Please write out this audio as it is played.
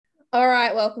All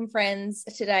right, welcome friends.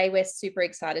 Today we're super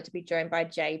excited to be joined by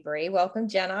Jay Bree. Welcome,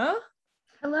 Jenna.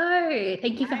 Hello,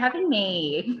 thank you for having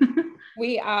me.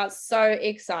 We are so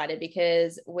excited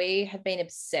because we have been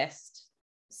obsessed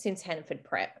since Hannaford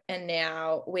Prep, and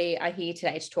now we are here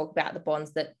today to talk about the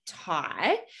bonds that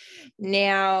tie.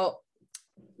 Now,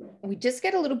 we just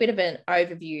get a little bit of an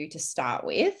overview to start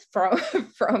with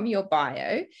from your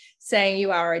bio, saying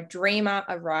you are a dreamer,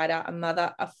 a writer, a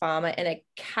mother, a farmer, and a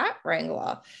cat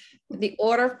wrangler. The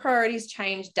order of priorities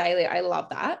change daily. I love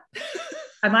that.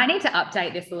 I might need to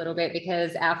update this a little bit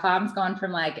because our farm's gone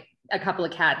from like a couple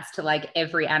of cats to like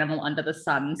every animal under the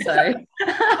sun. So,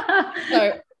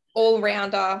 so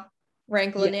all-rounder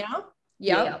wrangler now.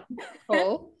 Yep.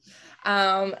 Cool.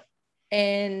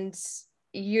 And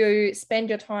you spend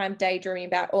your time daydreaming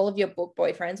about all of your book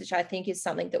boyfriends, which I think is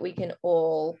something that we can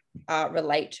all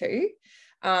relate to.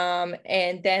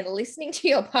 And then listening to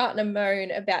your partner moan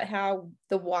about how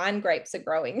the wine grapes are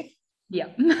growing. Yeah.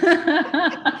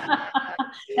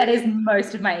 That is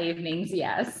most of my evenings,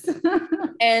 yes.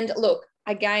 And look,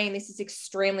 again, this is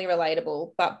extremely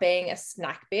relatable, but being a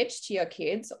snack bitch to your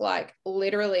kids, like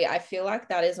literally, I feel like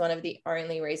that is one of the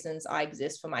only reasons I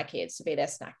exist for my kids, to be their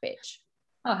snack bitch.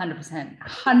 Oh, 100%.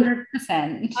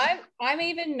 100%. I'm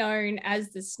even known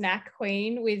as the snack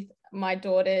queen with my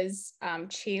daughter's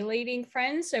cheerleading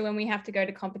friends. So when we have to go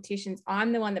to competitions,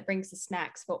 I'm the one that brings the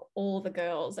snacks for all the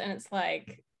girls. And it's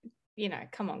like,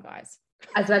 come on, guys.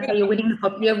 As I say, you're winning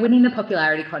the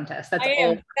popularity contest. That's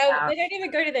all. They don't even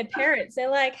go to their parents.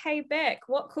 They're like, "Hey, Beck,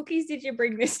 what cookies did you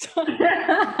bring this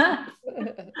time?"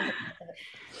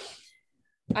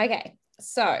 Okay,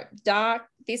 so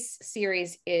this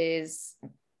series is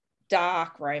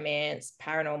dark romance,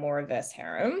 paranormal, reverse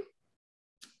harem.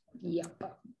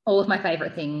 Yep. All of my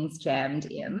favorite things jammed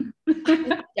in.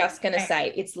 I'm just gonna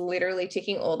say it's literally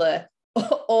ticking all the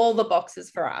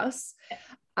boxes for us.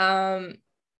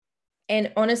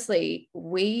 And honestly,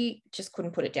 we just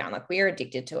couldn't put it down. Like, we are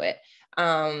addicted to it.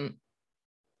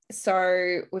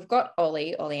 So we've got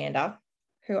Oleander,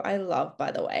 who I love,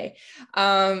 by the way.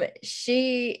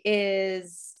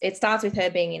 It starts with her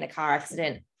being in a car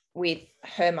accident with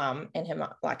her mum and her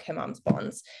mum's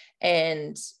bonds,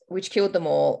 and which killed them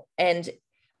all. And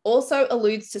also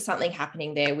alludes to something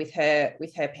happening there with her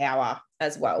power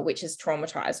as well, which has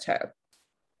traumatized her.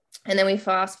 And then we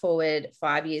fast forward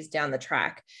 5 years down the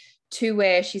track to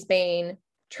where she's been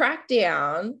tracked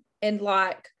down and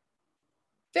like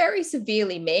very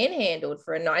severely manhandled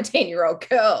for a 19-year-old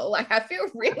girl. Like, I feel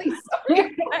really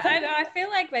sorry. I feel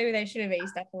like maybe they should have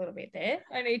eased up a little bit there.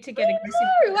 I need to get aggressive.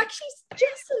 No, like, she's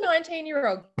just a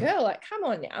 19-year-old girl. Like, come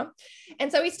on now. And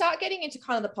so we start getting into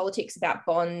kind of the politics about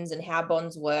bonds and how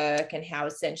bonds work, and how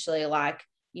essentially, like,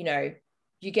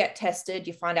 you get tested,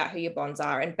 you find out who your bonds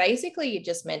are, and basically you're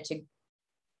just meant to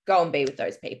go and be with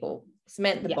those people,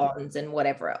 cement the bonds and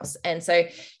whatever else. And so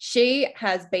she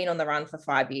has been on the run for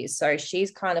 5 years. So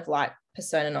she's kind of like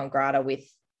persona non grata with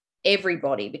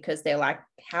everybody, because they're like,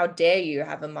 how dare you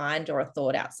have a mind or a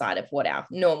thought outside of what our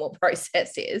normal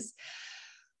process is.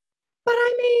 But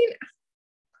I mean,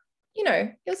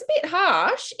 it was a bit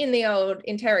harsh in the old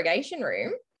interrogation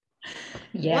room.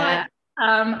 Yeah.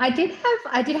 I've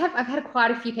had quite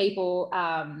a few people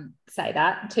say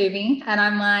that to me, and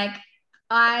I'm like,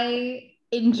 I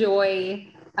enjoy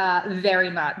very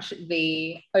much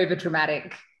the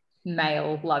overdramatic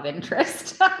male love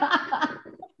interest.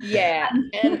 Yeah.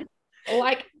 And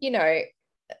like,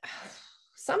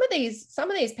 some of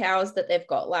these powers that they've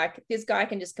got, like, this guy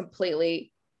can just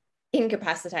completely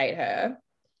incapacitate her.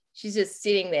 She's just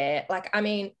sitting there. Like, I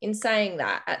mean, in saying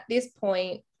that, at this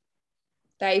point,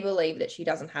 they believe that she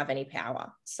doesn't have any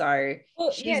power. So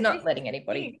she's not letting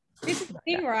anybody. This is the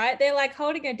thing, right? They're like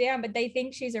holding her down, but they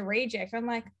think she's a reject. I'm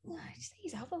like, just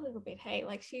ease up a little bit. Hey,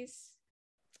 like, she's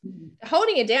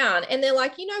holding her down. And they're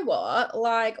like, you know what?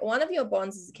 Like, one of your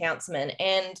bonds is a councilman,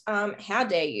 and how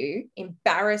dare you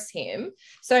embarrass him?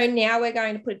 So now we're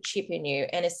going to put a chip in you,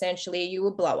 and essentially you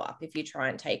will blow up if you try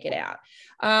and take it out.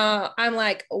 I'm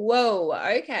like, whoa,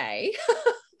 okay.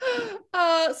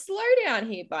 Slow down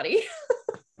here, buddy.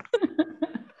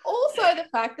 Also, the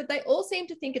fact that they all seem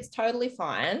to think it's totally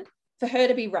fine for her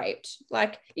to be raped.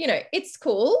 Like, it's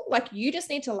cool. Like, you just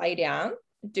need to lay down,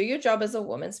 do your job as a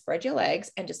woman, spread your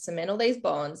legs, and just cement all these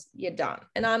bonds. You're done.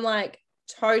 And I'm like,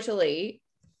 totally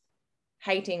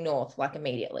hating North, like,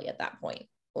 immediately at that point.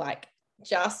 Like,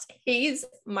 he's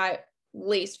my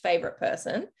least favorite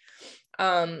person.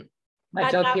 My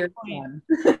job here is done.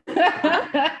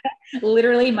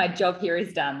 Literally, my job here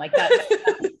is done. Like,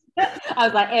 that. I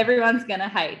was like, everyone's gonna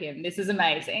hate him. This is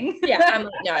amazing. Yeah, I'm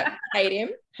like, no, hate him.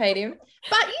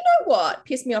 But you know what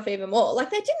pissed me off even more? Like,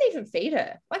 they didn't even feed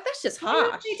her. Like, that's just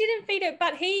harsh. They didn't feed her,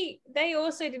 but they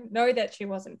also didn't know that she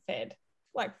wasn't fed,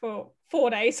 like, for 4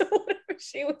 days or whatever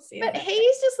she was in. But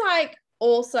he's just like,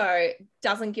 also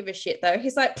doesn't give a shit though.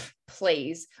 He's like,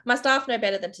 please, my staff know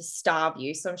better than to starve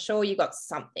you, so I'm sure you got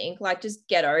something. Like, just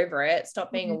get over it.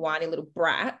 Stop being a whiny little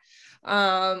brat.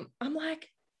 I'm like,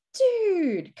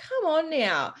 dude, come on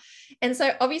now. And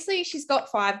so obviously she's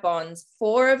got 5 bonds.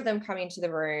 4 of them come into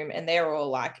the room and they're all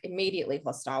like immediately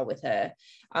hostile with her.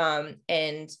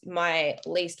 And my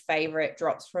least favorite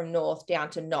drops from North down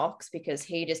to Knox, because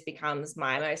he just becomes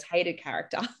my most hated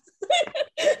character.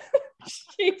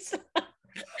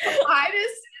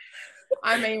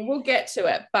 I mean, we'll get to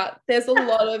it, but there's a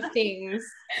lot of things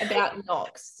about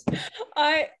Knox.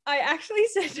 I actually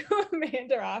said to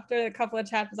Amanda after a couple of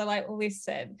chapters, I like, well, we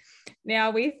said, now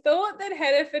we thought that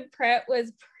Hereford Prep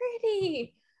was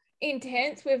pretty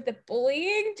intense with the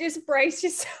bullying. Just brace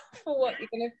yourself for what you're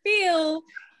going to feel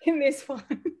in this one.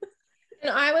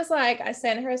 And I was like, I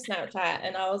sent her a Snapchat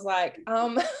and I was like,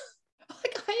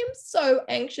 like, I am so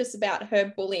anxious about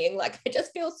her bullying. Like, I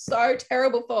just feel so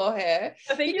terrible for her.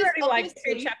 I think you're already like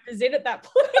 2 chapters in at that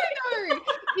point. I know,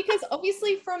 because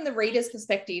obviously from the reader's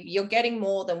perspective, you're getting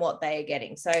more than what they are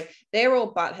getting. So they're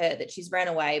all butthurt that she's ran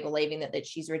away, believing that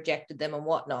she's rejected them and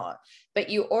whatnot. But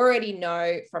you already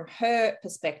know from her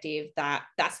perspective that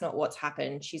that's not what's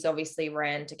happened. She's obviously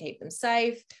ran to keep them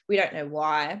safe. We don't know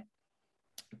why.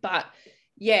 But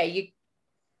yeah, you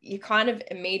kind of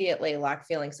immediately like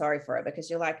feeling sorry for her,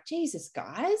 because you're like, Jesus,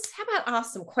 guys, how about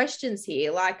ask some questions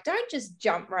here? Like, don't just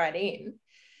jump right in.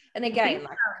 And again,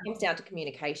 like, it comes down to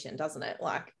communication, doesn't it?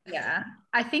 Like, yeah,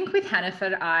 I think with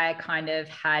Hannaford, I kind of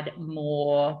had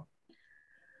more,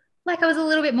 like, I was a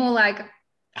little bit more like,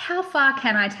 how far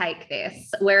can I take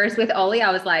this? Whereas with Ollie,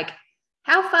 I was like,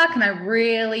 how far can I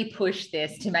really push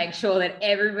this to make sure that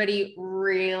everybody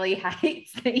really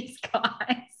hates these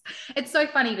guys? It's so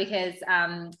funny because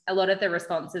a lot of the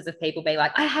responses of people being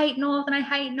like, I hate North and I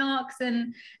hate Knox,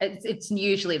 and it's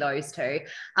usually those two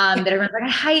that everyone's like,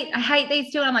 I hate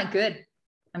these two. And I'm like, good,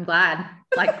 I'm glad.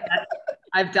 Like,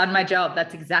 I've done my job.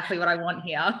 That's exactly what I want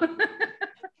here.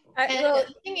 And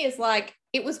the thing is, like,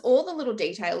 it was all the little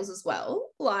details as well,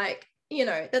 like, you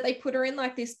know, that they put her in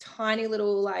like this tiny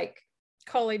little like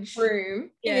college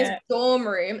room, in this dorm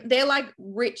room. They're like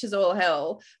rich as all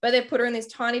hell, but they've put her in this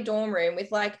tiny dorm room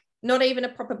with like not even a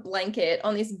proper blanket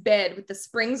on this bed with the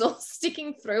springs all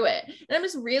sticking through it. And I'm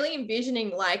just really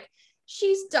envisioning like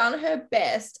she's done her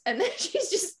best and then she's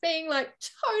just being like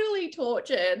totally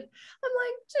tortured. I'm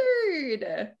like,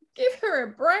 dude, give her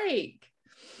a break.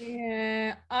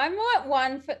 Yeah, I'm not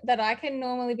one that I can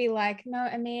normally be like, no,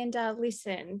 Amanda,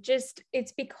 listen, just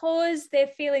it's because they're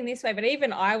feeling this way. But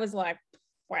even I was like,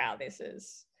 wow,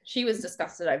 she was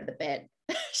disgusted over the bed.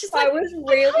 She's like, I can't believe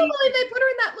they put her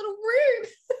in that little room.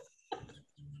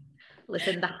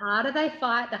 Listen, the harder they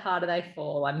fight, the harder they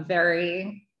fall.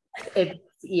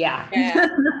 Yeah.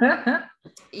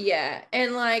 Yeah.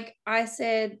 And like I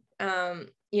said,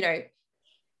 you know,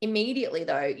 immediately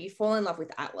though, you fall in love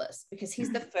with Atlas because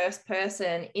he's the first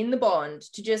person in the bond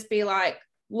to just be like,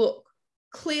 look,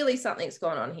 clearly something's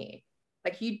going on here.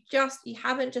 Like, you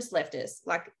haven't just left us.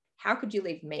 Like, how could you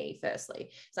leave me,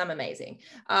 firstly? So I'm amazing.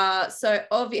 So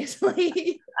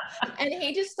obviously, and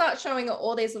he just starts showing her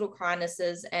all these little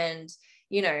kindnesses and,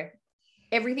 you know,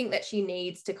 everything that she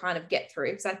needs to kind of get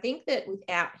through. Because I think that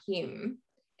without him,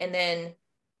 and then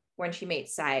when she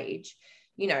meets Sage,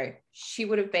 you know, she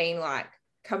would have been like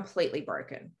completely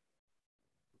broken.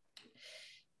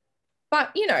 But,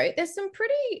 you know, there's some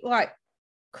pretty like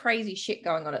crazy shit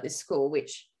going on at this school,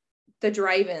 which the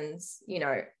Dravens, you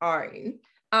know, own.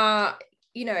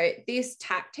 You know, this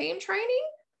TAC team training,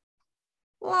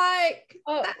 like,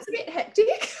 that's a bit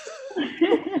hectic.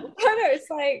 I know, it's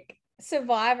like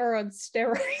Survivor on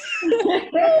steroids.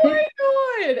 Oh my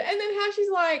God. And then how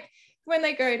she's like, when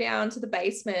they go down to the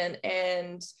basement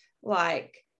and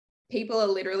like people are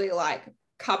literally like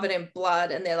covered in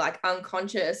blood and they're like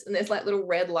unconscious and there's like little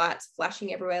red lights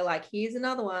flashing everywhere, like, here's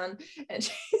another one. And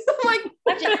she's like,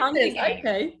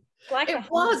 okay. Like it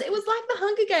was like the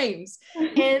Hunger Games.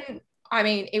 And I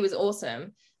mean, it was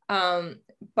awesome.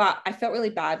 But I felt really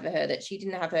bad for her that she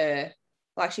didn't have her,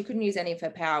 like, she couldn't use any of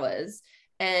her powers.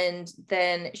 And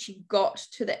then she got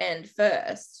to the end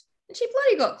first and she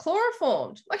bloody got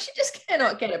chloroformed. Like, she just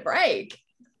cannot get a break.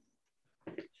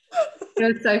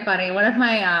 It was so funny. One of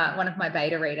my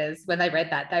beta readers, when they read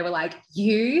that, they were like,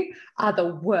 "You are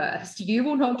the worst. You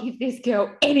will not give this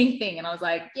girl anything." And I was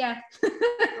like, "Yeah."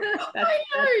 I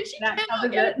know, she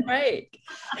cannot get a break.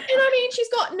 And I mean, she's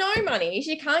got no money.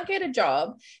 She can't get a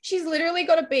job. She's literally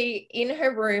got to be in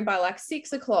her room by like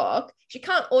 6 o'clock. She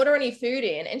can't order any food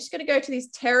in, and she's got to go to this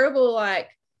terrible like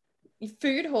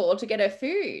food hall to get her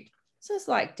food. So it's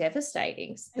like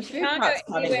devastating. The food part's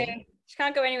coming in. She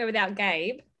can't go anywhere without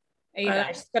Gabe either.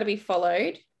 She's got to be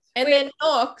followed. And then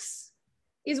Knox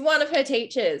is one of her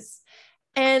teachers,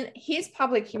 and his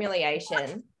public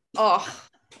humiliation. Oh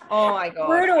my God.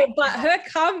 Brutal, but her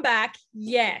comeback,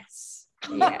 yes.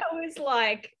 Yeah. I was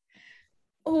like,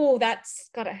 oh, that's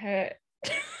gotta hurt.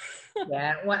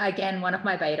 Yeah. One of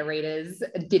my beta readers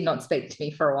did not speak to me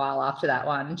for a while after that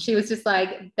one. She was just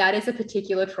like, that is a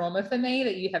particular trauma for me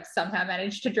that you have somehow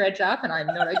managed to dredge up, and I'm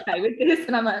not okay with this.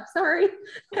 And I'm like, sorry.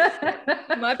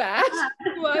 My bad.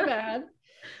 My bad.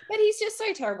 But he's just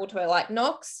so terrible to her. Like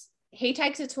Knox, he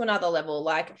takes it to another level.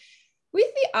 Like with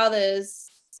the others,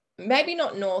 maybe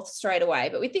not North straight away,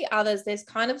 but with the others, there's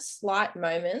kind of slight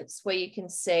moments where you can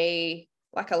see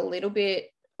like a little bit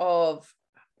of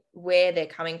where they're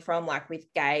coming from. Like with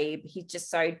Gabe, he's just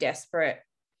so desperate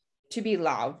to be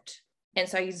loved, and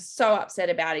so he's so upset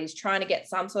about it. He's trying to get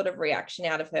some sort of reaction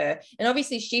out of her, and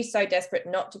obviously she's so desperate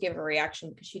not to give a reaction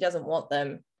because she doesn't want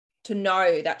them to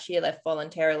know that she left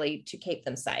voluntarily to keep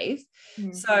them safe.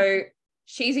 So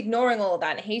she's ignoring all of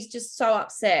that, and he's just so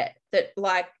upset that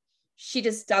like she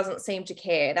just doesn't seem to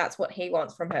care. That's what he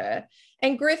wants from her.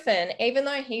 And Griffin, even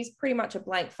though he's pretty much a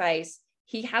blank face,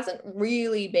 he hasn't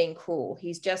really been cruel.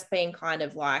 He's just been kind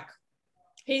of like,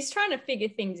 he's trying to figure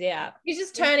things out. He's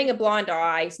just turning a blind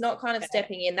eye. He's not kind of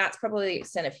stepping in. That's probably the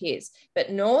extent of his.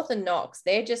 But North and Knox,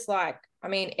 they're just like, I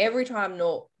mean, every time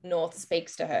North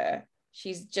speaks to her,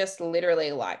 she's just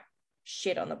literally like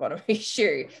shit on the bottom of his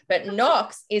shoe. But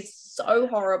Knox is so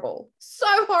horrible. So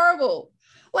horrible.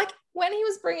 Like when he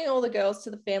was bringing all the girls to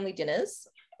the family dinners,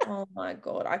 oh my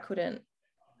God, I just couldn't.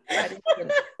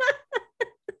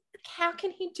 How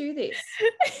can he do this?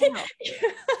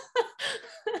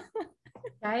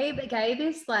 Gabe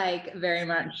is like very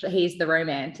much, he's the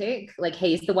romantic. Like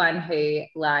he's the one who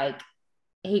like,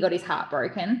 he got his heart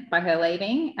broken by her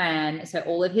leaving. And so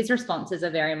all of his responses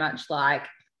are very much like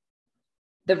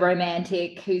the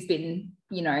romantic who's been,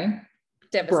 you know,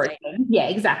 devastating. Broken. Yeah,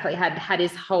 exactly. Had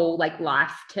his whole like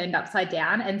life turned upside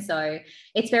down. And so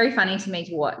it's very funny to me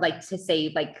to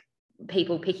see like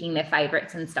people picking their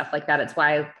favorites and stuff like that. It's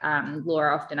why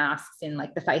Laura often asks in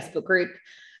like the Facebook group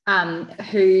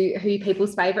who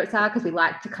people's favorites are, because we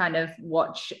like to kind of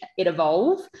watch it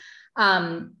evolve.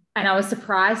 And I was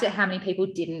surprised at how many people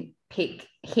didn't pick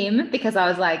him, because I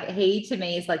was like, he to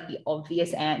me is like the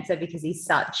obvious answer, because he's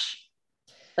such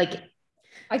like,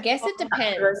 I guess it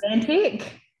depends.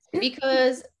 Romantic.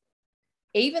 Because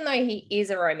even though he is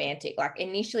a romantic, like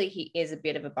initially he is a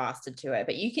bit of a bastard to her,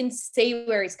 but you can see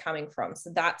where he's coming from.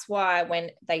 So that's why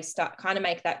when they start kind of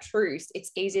make that truce,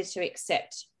 it's easier to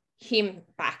accept him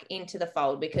back into the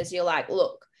fold, because you're like,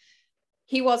 look,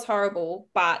 he was horrible,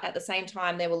 but at the same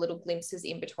time, there were little glimpses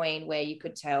in between where you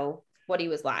could tell what he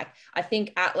was like. I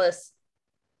think Atlas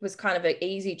was kind of an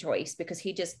easy choice because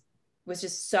he just was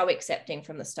just so accepting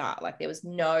from the start. Like there was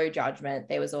no judgment.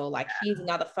 There was all like, here's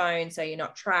another phone so you're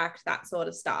not tracked, that sort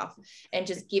of stuff, and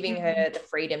just giving her the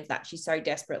freedoms that she so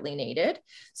desperately needed.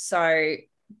 So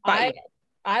I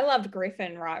loved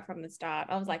Griffin right from the start.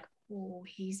 I was like, oh,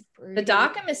 he's broody. The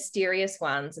dark and mysterious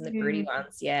ones and the broody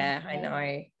ones. Yeah, I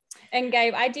know. And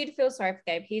Gabe, I did feel sorry for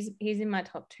Gabe. He's in my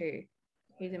top two.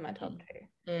 He's in my top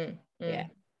two. Yeah.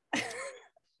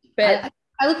 But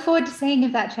I look forward to seeing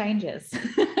if that changes.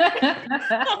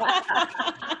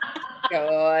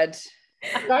 God,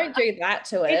 don't do that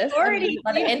to us. It's already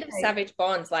by the end of Savage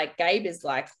Bonds, like Gabe is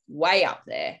like way up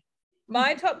there.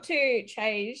 My top two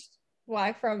changed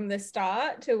like from the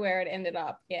start to where it ended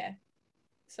up. Yeah.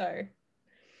 So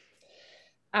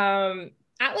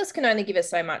Atlas can only give us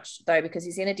so much though, because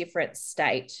he's in a different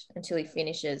state until he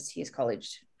finishes his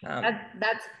college.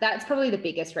 That's probably the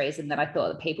biggest reason that I thought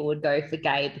that people would go for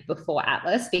Gabe before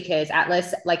Atlas, because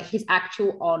Atlas, like his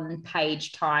actual on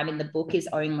page time in the book is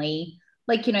only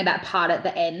like, you know, that part at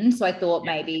the end. So I thought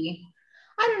maybe,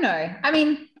 I don't know. I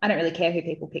mean, I don't really care who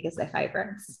people pick as their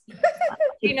favorites.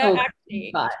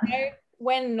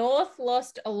 When North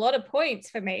lost a lot of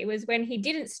points for me was when he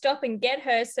didn't stop and get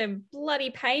her some bloody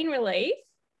pain relief.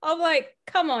 I'm like,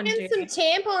 come on, and dude. Some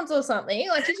tampons or something.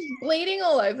 Like she's bleeding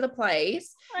all over the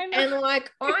place. And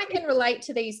like, I can relate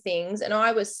to these things. And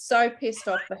I was so pissed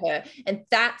off for her. And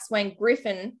that's when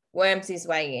Griffin worms his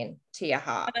way in to your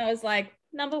heart. And I was like,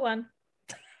 number one.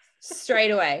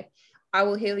 Straight away. I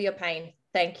will heal your pain.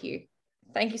 Thank you.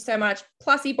 Thank you so much.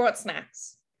 Plus he brought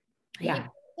snacks. Yeah.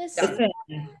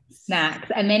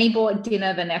 Snacks. And then he bought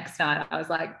dinner the next night. I was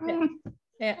like,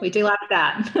 yeah, we do like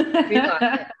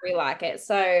that. We like it.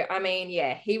 So, I mean,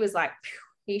 yeah, he was like, phew,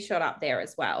 he shot up there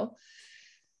as well.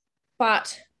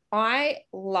 But I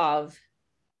love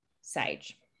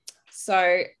Sage.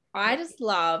 So I just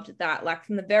loved that, like,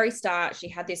 from the very start, she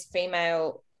had this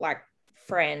female, like,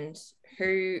 friend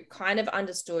who kind of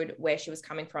understood where she was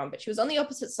coming from, but she was on the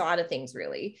opposite side of things,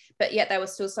 really. But yet they were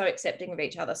still so accepting of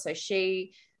each other. So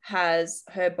she has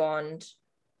her bond,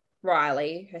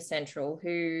 Riley, her central,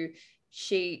 who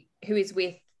is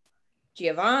with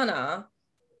Giovanna,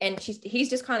 and he's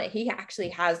just kind of, he actually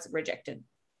has rejected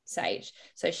Sage.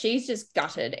 So she's just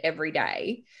gutted every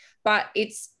day. But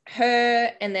it's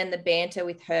her, and then the banter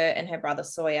with her and her brother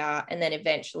Sawyer, and then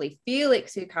eventually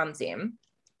Felix, who comes in,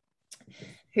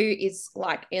 who is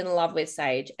like in love with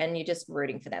Sage, and you're just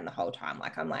rooting for them the whole time.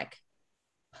 Like, I'm like,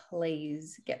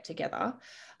 please get together.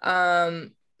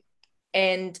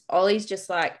 And Ollie's just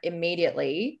like,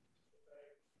 immediately,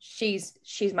 she's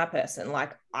my person.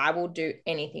 Like, I will do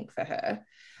anything for her.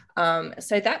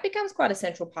 So that becomes quite a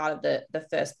central part of the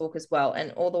first book as well,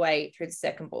 and all the way through the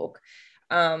second book,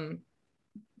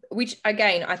 which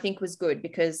again I think was good,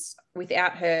 because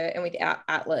without her and without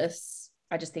Atlas,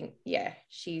 I just think, yeah,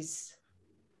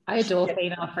 I adore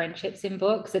female friendships in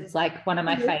books. It's like one of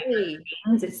my favorite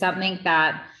things. It's something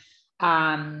that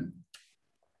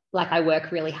like I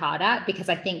work really hard at, because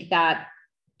I think that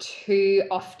too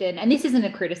often, and this isn't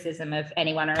a criticism of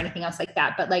anyone or anything else like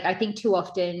that, but like I think too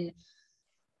often,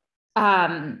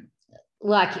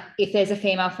 like if there's a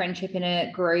female friendship in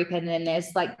a group and then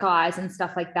there's like guys and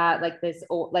stuff like that, like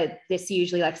there's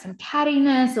usually like some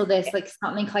cattiness, or there's like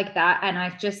something like that. And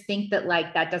I just think that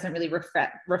like that doesn't really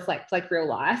reflect like real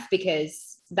life,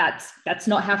 because that's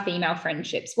not how female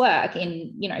friendships work.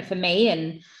 In, you know, for me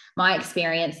and my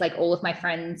experience, like all of my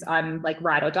friends I'm like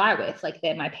ride or die with, like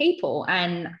they're my people.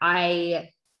 And I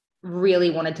really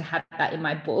wanted to have that in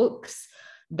my books,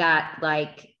 that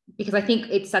like, because I think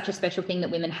it's such a special thing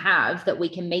that women have, that we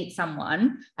can meet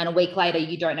someone and a week later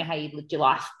you don't know how you lived your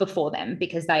life before them,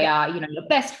 because they are, you know, your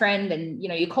best friend, and, you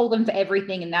know, you call them for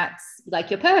everything, and that's like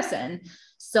your person.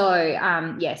 So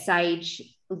yeah, Sage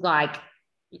like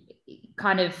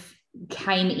kind of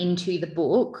came into the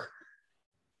book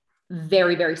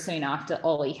very, very soon after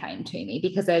Ollie came to me,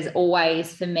 because there's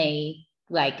always for me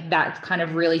like that kind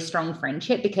of really strong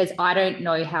friendship, because I don't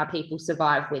know how people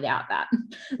survive without that.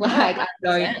 Like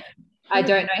I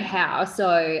don't know how.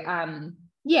 So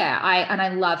yeah, I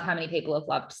love how many people have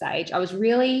loved Sage. I was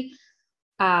really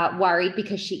worried,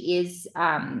 because she's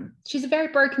a very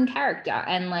broken character,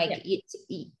 and like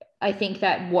I think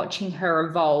that watching her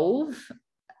evolve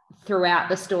throughout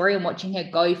the story, and watching her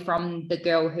go from the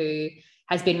girl who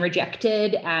has been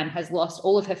rejected and has lost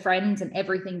all of her friends and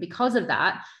everything because of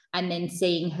that, and then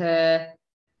seeing her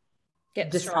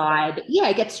get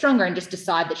stronger and just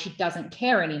decide that she doesn't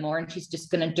care anymore, and she's just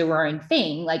going to do her own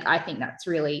thing. Like, I think that's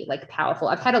really like powerful.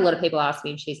 I've had a lot of people ask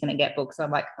me if she's going to get books. So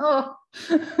I'm like, oh,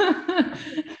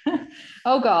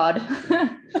 oh God.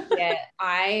 Yeah,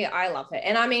 I love it.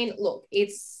 And I mean, look,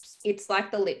 it's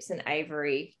like the Lips and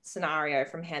Avery scenario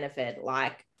from Hannaford.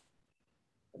 Like,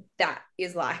 that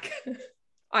is like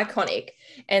iconic.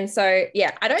 And so,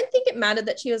 yeah, I don't think it mattered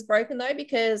that she was broken, though,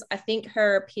 because I think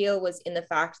her appeal was in the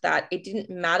fact that it didn't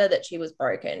matter that she was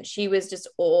broken. She was just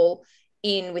all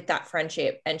in with that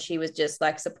friendship, and she was just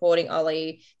like supporting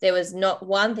Ollie. There was not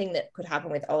one thing that could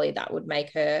happen with Ollie that would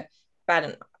make her bat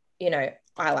an, you know,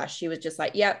 eyelash. She was just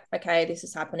like, yep, okay, this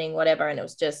is happening, whatever. And it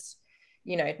was just,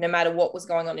 you know, no matter what was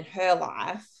going on in her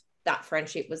life, that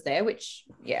friendship was there, which,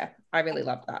 yeah, I really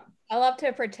loved that. I loved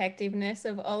her protectiveness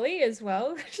of Ollie as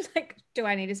well. She's like, do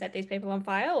I need to set these people on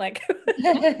fire? Like,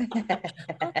 and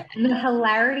the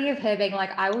hilarity of her being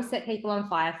like, I will set people on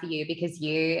fire for you because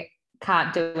you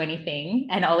can't do anything.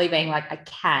 And Ollie being like, I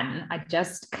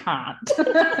just can't.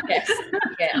 Yes.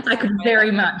 I could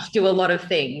very much do a lot of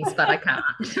things, but I can't.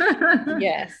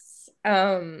 Yes.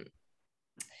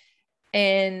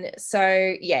 And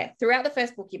so, yeah, throughout the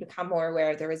first book, you become more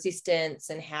aware of the resistance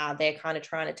and how they're kind of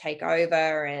trying to take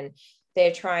over, and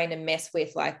they're trying to mess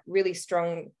with like really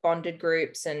strong bonded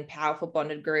groups and powerful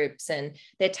bonded groups, and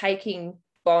they're taking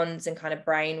bonds and kind of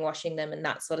brainwashing them and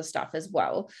that sort of stuff as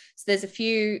well. So there's a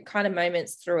few kind of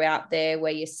moments throughout there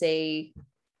where you see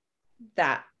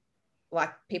that,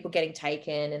 like people getting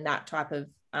taken and that type of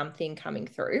thing coming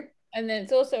through. And then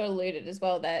it's also alluded as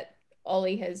well that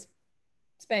Ollie has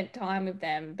spent time with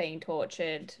them being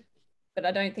tortured, but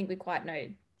I don't think we quite know.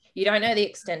 You don't know the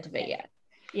extent of it yet.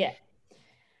 Yeah.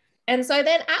 And so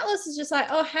then Atlas is just like,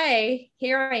 oh, hey,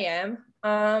 here I am.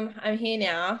 I'm here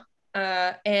now.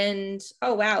 And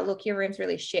oh, wow, look, your room's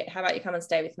really shit. How about you come and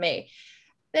stay with me?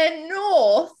 Then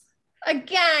North,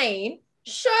 again,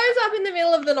 shows up in the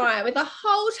middle of the night with a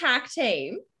whole tack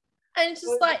team. And it's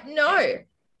just like, no,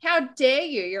 how dare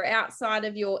you? You're outside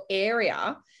of your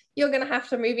area. You're going to have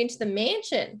to move into the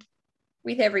mansion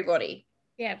with everybody.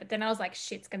 Yeah, but then I was like,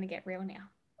 shit's going to get real now.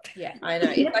 Yeah, I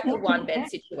know. It's like a one bed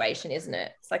situation, isn't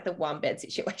it? It's like the one bed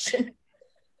situation.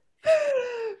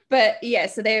 But yeah,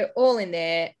 so they're all in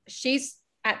there. She's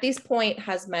at this point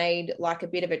has made like a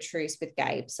bit of a truce with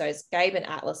Gabe. So it's Gabe and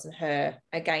Atlas and her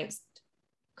against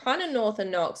kind of North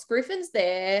and Knox. Griffin's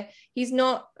there. He's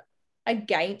not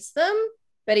against them,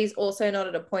 but he's also not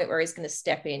at a point where he's going to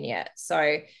step in yet.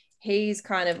 So he's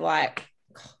kind of like,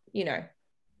 you know,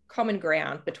 common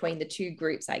ground between the two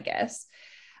groups, I guess.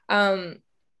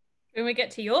 When we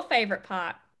get to your favorite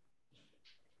part.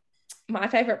 My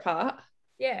favorite part?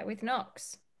 Yeah, with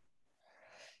Knox.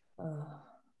 Oh.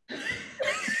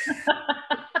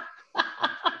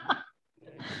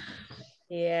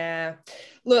 Yeah.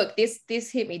 Look, this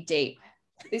hit me deep.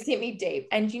 This hit me deep.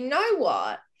 And you know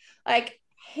what? Like,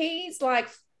 he's like,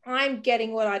 I'm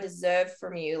getting what I deserve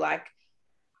from you. Like,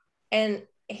 and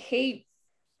he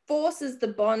forces the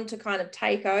bond to kind of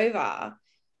take over,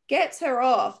 gets her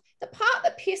off. The part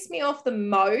that pissed me off the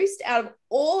most out of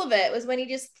all of it was when he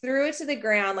just threw it to the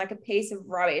ground like a piece of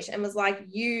rubbish and was like,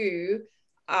 you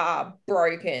are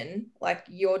broken. Like,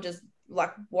 you're just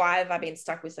like, why have I been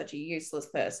stuck with such a useless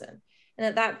person? And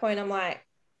at that point, I'm like,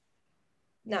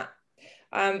 nah.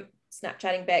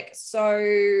 Snapchatting Beck.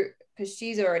 So, because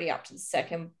she's already up to the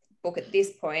second book at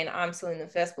this point, I'm still in the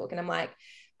first book. And I'm like,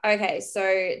 okay,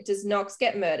 so does Knox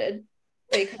get murdered?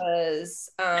 Because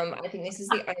I think this is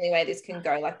the only way this can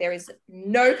go. Like, there is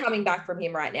no coming back from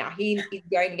him right now. He is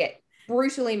going to get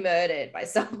brutally murdered by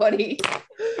somebody.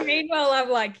 Meanwhile, I'm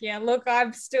like, yeah, look, I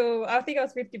think I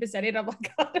was 50% in. I'm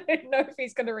like, I don't know if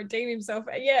he's going to redeem himself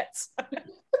yet.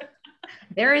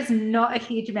 There is not a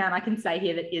huge amount I can say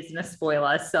here that isn't a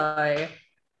spoiler. So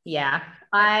yeah,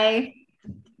 I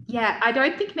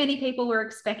don't think many people were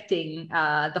expecting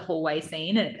the hallway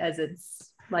scene as it's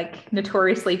like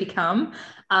notoriously become.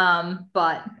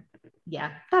 But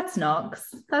yeah, that's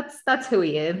Knox. That's who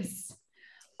he is.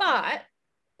 But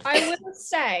I will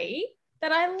say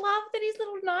that I love that his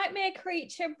little nightmare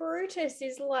creature Brutus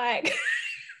is like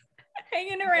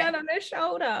hanging around on her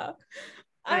shoulder.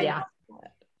 Yeah.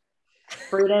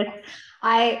 Brutus,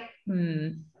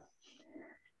 again,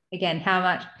 how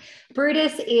much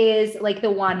Brutus is like the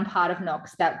one part of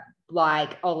Knox that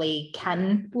like Ollie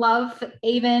can love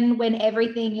even when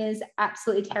everything is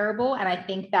absolutely terrible. And I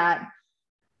think that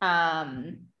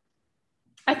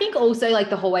I think also like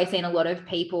the hallway scene, a lot of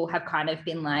people have kind of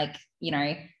been like, you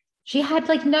know, she had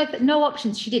like no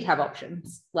options. She did have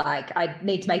options. Like, I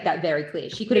need to make that very clear.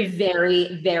 She could have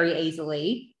very, very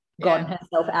easily gotten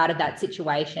herself out of that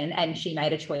situation, and she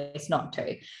made a choice not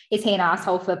to. Is he an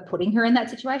asshole for putting her in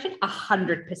that situation?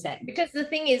 100%. Because the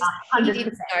thing is, 100%. He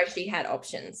didn't know she had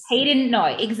options. He didn't know.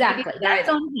 Exactly. That's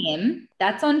on him.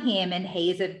 That's on him. And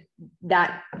he's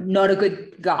not a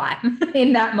good guy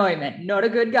in that moment. Not a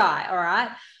good guy. All right.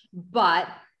 But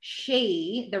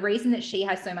the reason that she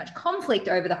has so much conflict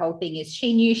over the whole thing is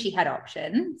she knew she had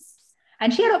options,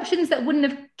 and she had options that wouldn't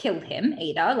have killed him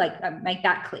either. Like, make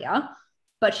that clear.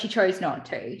 But she chose not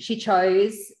to. She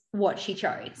chose what she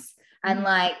chose. And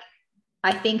like,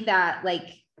 I think that like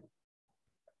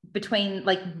between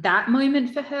like that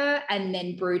moment for her and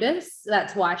then Brutus,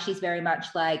 that's why she's very much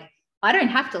like, I don't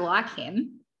have to like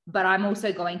him, but I'm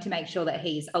also going to make sure that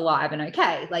he's alive and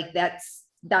okay. Like,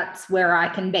 that's where I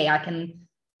can be. I can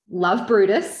love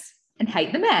Brutus and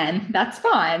hate the man. That's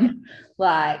fine.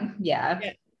 Like, yeah.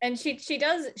 And she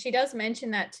does mention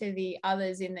that to the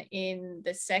others in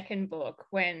the second book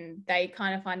when they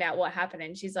kind of find out what happened,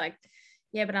 and she's like,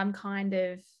 yeah, but I'm kind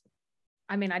of,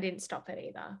 I mean, I didn't stop it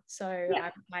either, so yeah.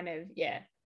 I'm kind of, yeah,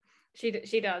 she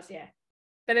does, yeah.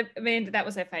 But I mean, that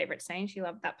was her favorite scene. She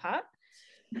loved that part.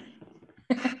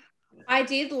 I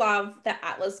did love that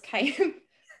Atlas came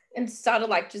and started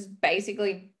like just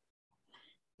basically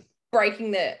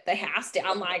breaking the house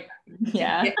down, like,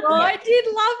 yeah. Oh, I did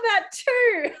love that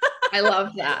too. I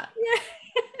love that. Yeah.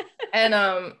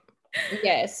 And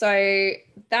yeah, so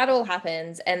that all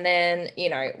happens, and then, you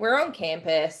know, we're on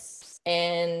campus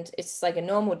and it's like a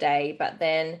normal day, but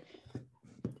then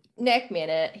next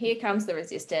minute, here comes the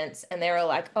resistance, and they're all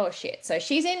like, oh shit. So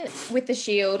she's in with the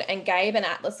shield, and Gabe and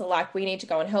Atlas are like, we need to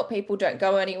go and help people, don't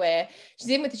go anywhere. She's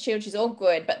in with the shield, she's all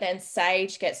good, but then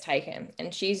Sage gets taken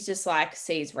and she's just like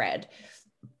sees red.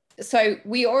 So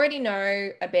we already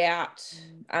know about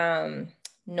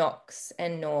Nox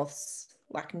and North's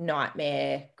like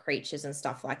nightmare creatures and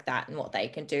stuff like that and what they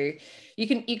can do.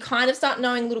 You kind of start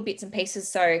knowing little bits and pieces.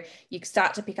 So you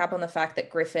start to pick up on the fact that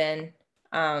Griffin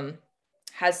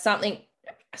has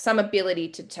some ability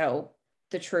to tell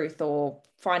the truth or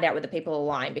find out whether people are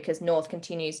lying, because North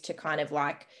continues to kind of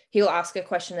like, he'll ask a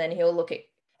question, then he'll look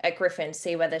at Griffin,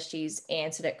 see whether she's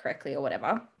answered it correctly or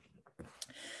whatever.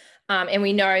 And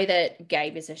we know that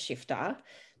Gabe is a shifter,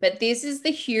 but this is the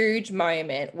huge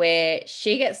moment where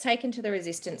she gets taken to the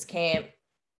resistance camp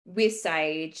with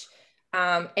Sage.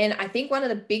 And I think one of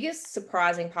the biggest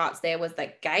surprising parts there was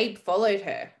that Gabe followed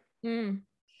her.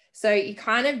 So you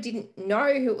kind of didn't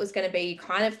know who it was going to be. You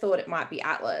kind of thought it might be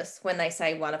Atlas when they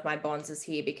say one of my bonds is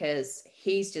here, because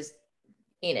he's just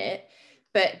in it.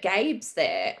 But Gabe's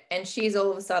there, and she's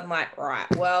all of a sudden like, right,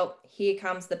 well, here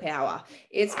comes the power.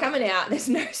 It's coming out. There's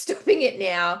no stopping it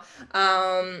now.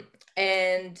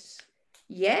 And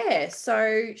yeah,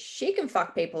 so she can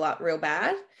fuck people up real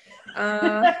bad.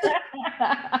 The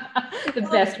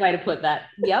best way to put that.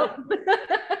 Yep.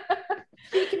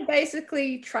 She can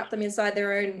basically trap them inside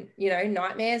their own,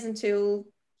 nightmares until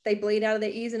they bleed out of their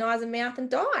ears and eyes and mouth and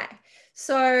die.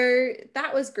 So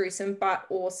that was gruesome, but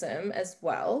awesome as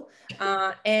well.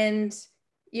 And,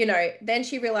 then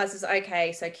she realizes,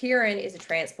 okay, so Kieran is a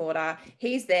transporter.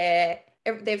 He's there.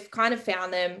 They've kind of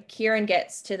found them. Kieran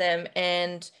gets to them,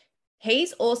 and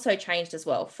he's also changed as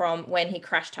well from when he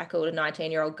crash tackled a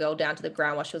 19-year-old girl down to the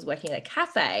ground while she was working at a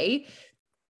cafe.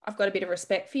 I've got a bit of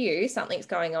respect for you. Something's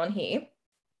going on here.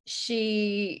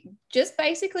 She just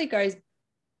basically goes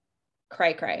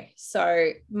cray.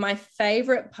 So my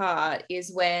favorite part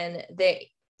is when they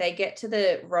get to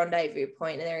the rendezvous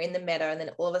point and they're in the meadow, and then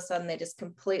all of a sudden they're just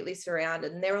completely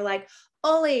surrounded, and they were like,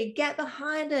 Ollie, get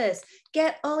behind us,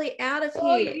 get Ollie out of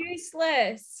here.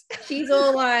 Useless. She's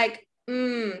all like,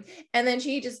 and then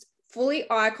she just fully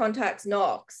eye contacts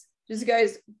Nox, just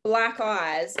goes black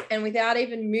eyes, and without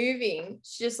even moving,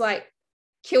 she just like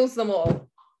kills them all.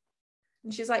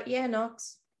 And she's like, yeah,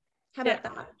 Nox, how about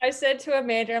that? I said to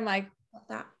Amanda, I'm like,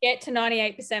 that? Get to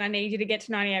 98%. I need you to get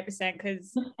to 98%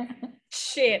 because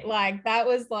shit, like that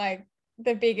was like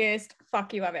the biggest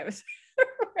fuck you I've ever seen.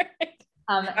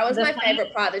 That was my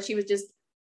favorite part, that she was just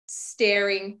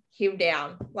staring him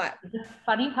down. Like, the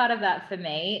funny part of that for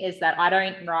me is that I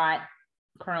don't write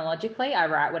chronologically. I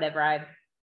write whatever I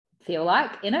feel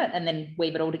like in it and then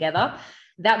weave it all together.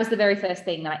 That was the very first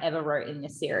thing that I ever wrote in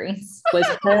this series, was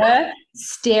her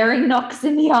staring Nox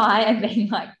in the eye and being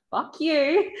like, fuck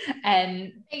you.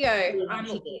 And there you go. I'm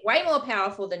way more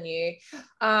powerful than you.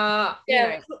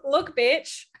 Look,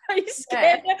 bitch. Are you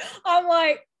scared? Yeah. I'm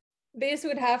like, this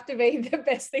would have to be the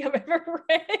best thing I've ever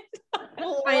read.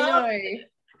 I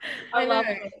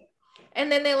know.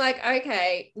 And then they're like,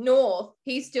 okay, North,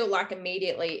 he's still like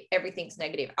immediately everything's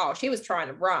negative. Oh, she was trying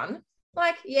to run.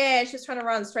 Like, yeah, she's trying to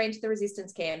run straight into the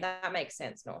resistance camp. That makes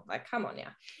sense, North. Like, come on now.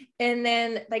 And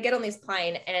then they get on this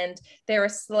plane and they're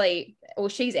asleep. Well,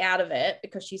 she's out of it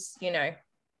because she's,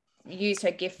 used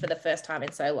her gift for the first time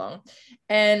in so long.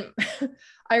 And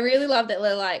I really love that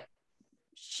they're like,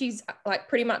 she's like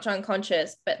pretty much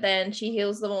unconscious, but then she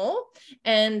heals them all,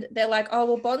 and they're like, oh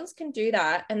well, Bonds can do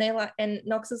that, and they're like, and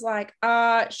Nox is like,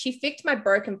 she fixed my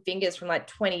broken fingers from like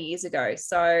 20 years ago,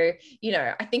 so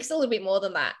I think it's a little bit more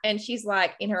than that. And she's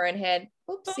like in her own head,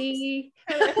 oopsie.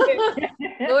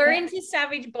 We're into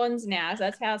Savage Bonds now, so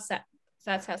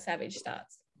that's how Savage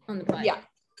starts on the plane. Yeah,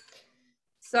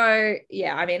 so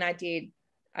yeah, I mean, I did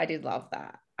love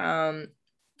that.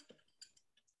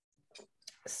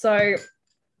 So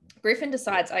Griffin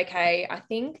decides, okay, I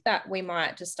think that we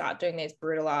might just start doing these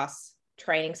brutal ass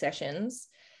training sessions.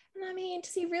 And I mean,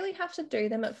 does he really have to do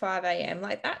them at 5 a.m.?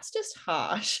 Like, that's just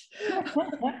harsh.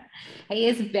 He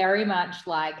is very much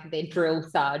like the drill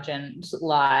sergeant.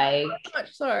 Like, so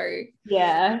much so.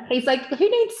 Yeah. He's like, who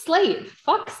needs sleep?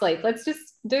 Fuck sleep. Let's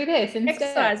just do this instead.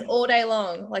 Exercise all day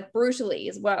long, like brutally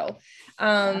as well.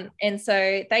 And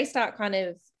so they start kind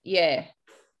of,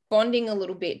 bonding a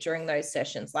little bit during those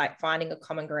sessions, like finding a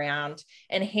common ground.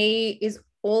 And he is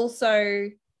also,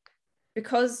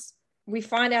 because we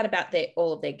find out about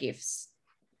all of their gifts,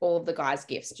 all of the guys'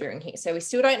 gifts during here. So we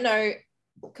still don't know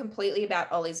completely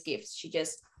about Ollie's gifts. She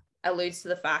just alludes to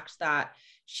the fact that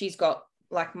she's got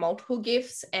like multiple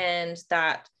gifts, and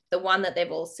that the one that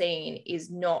they've all seen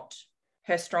is not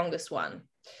her strongest one.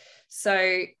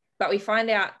 So, but we find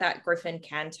out that Griffin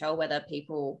can tell whether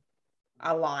people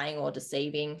are lying or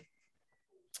deceiving.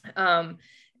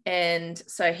 And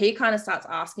so he kind of starts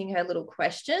asking her little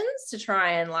questions to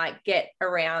try and like get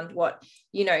around what,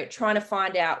 trying to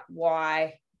find out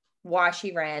why why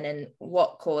she ran and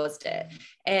what caused it,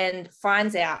 and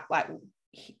finds out like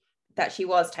that she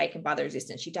was taken by the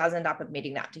resistance. She does end up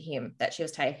admitting that to him, that she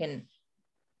was taken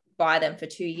by them for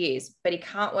 2 years, but he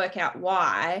can't work out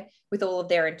why, with all of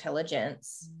their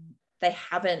intelligence, they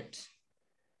haven't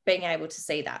been able to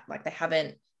see that. Like, they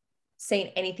haven't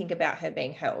seen anything about her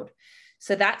being held.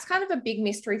 So that's kind of a big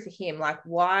mystery for him. Like,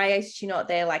 why is she not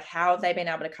there? Like, how have they been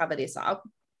able to cover this up?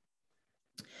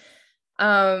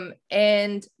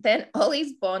 And then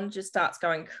Ollie's bond just starts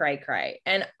going cray.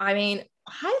 And I mean,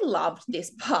 I loved this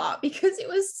part because it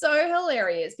was so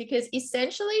hilarious, because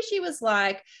essentially she was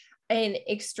like an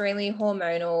extremely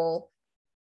hormonal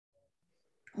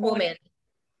woman,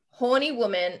 horny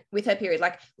woman with her period.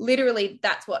 Like, literally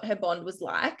that's what her bond was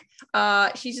like.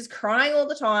 She's just crying all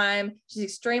the time. She's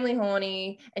extremely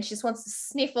horny and she just wants to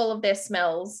sniff all of their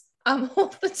smells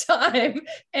all the time.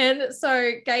 And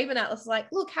so Gabe and Atlas are like,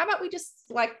 look, how about we just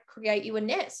like create you a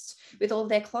nest with all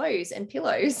their clothes and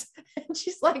pillows? And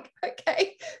she's like,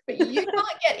 okay, but you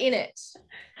can't get in it.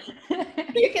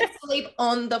 You can sleep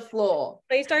on the floor.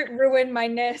 Please don't ruin my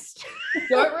nest.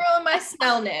 Don't ruin my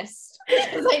smell nest,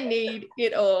 because I need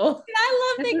it all. And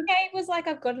I love that Gabe was like,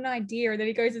 I've got an idea, and then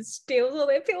he goes and steals all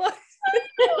their pillows.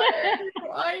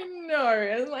 I know.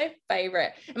 It's my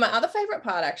favorite. And my other favorite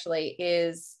part actually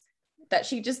is that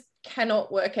she just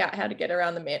cannot work out how to get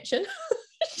around the mansion.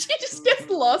 She just gets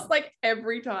lost like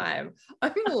every time.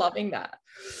 I'm loving that.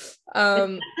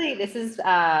 This is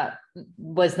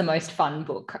was the most fun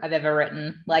book I've ever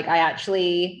written. Like, I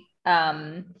actually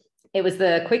it was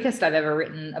the quickest I've ever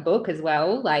written a book as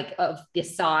well, like of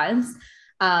this size.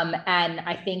 And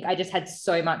I think I just had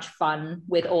so much fun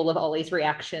with all of Ollie's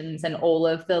reactions and all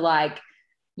of the, like,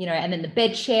 you know, and then the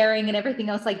bed sharing and everything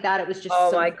else like that. It was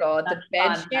just my God, the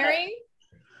bed sharing.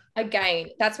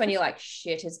 Again, that's when you're like,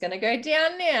 shit is going to go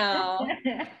down now.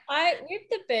 With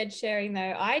the bed sharing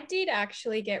though, I did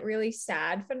actually get really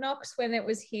sad for Knox when it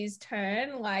was his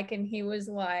turn. Like, and he was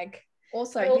like,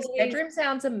 also his bedroom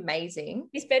sounds amazing.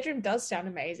 His bedroom does sound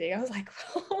amazing. I was like,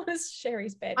 what was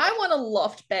Sherry's bed? I want a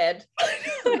loft bed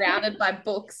surrounded by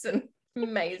books and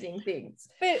amazing things.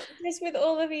 But just with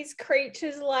all of his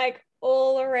creatures like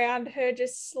all around her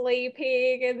just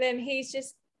sleeping, and then he's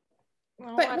just,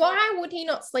 but why would he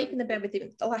not sleep in the bed with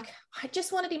him? Like, I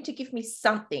just wanted him to give me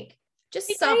something.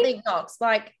 Just something, Knox.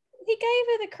 Like, he gave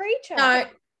her the creature.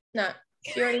 No.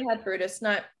 She already had Brutus.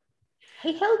 No.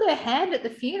 He held her hand at the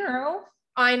funeral.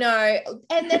 I know.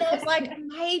 And then I was like,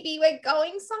 maybe we're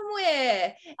going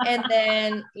somewhere. And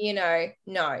then, you know,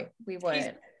 no, we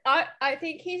weren't. I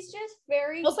think he's just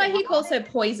very. Also, he calls her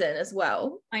poison as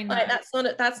well. I know. Like,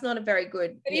 that's not a very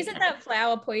good. But isn't that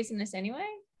flower poisonous anyway?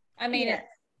 I mean, It's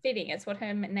fitting. It's what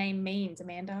her name means,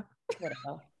 Amanda.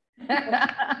 Whatever.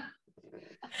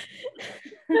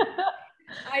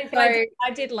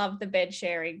 I did love the bed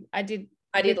sharing. I did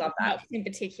love that in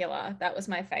particular. That was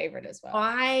my favorite as well.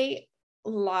 I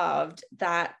loved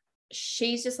that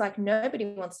she's just like, nobody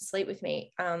wants to sleep with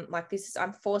me. Like, this is,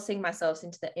 I'm forcing myself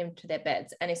into their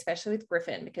beds, and especially with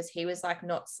Griffin, because he was like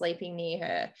not sleeping near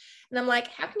her. And I'm like,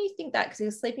 how can you think that? Because he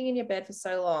was sleeping in your bed for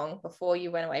so long before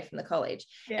you went away from the college.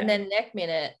 Yeah. And then next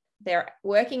minute they're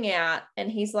working out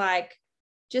and he's like,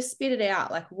 just spit it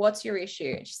out. Like, what's your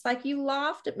issue? And she's like, you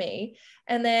laughed at me.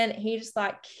 And then he just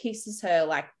like kisses her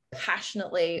like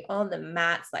passionately on the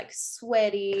mats, like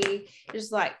sweaty,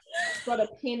 just like got a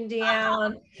pin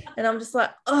down. And I'm just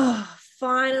like, oh,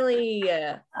 finally.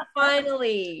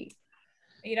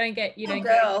 You don't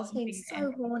girl's been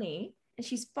so horny and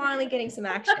she's finally getting some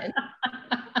action.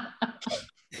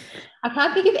 I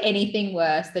can't think of anything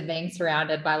worse than being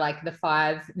surrounded by like the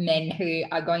 5 men who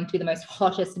are going to be the most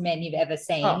hottest men you've ever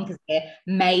seen because they're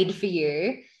made for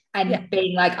you, and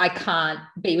being like, I can't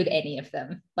be with any of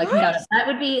them. Like, none of that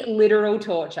would be literal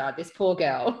torture. This poor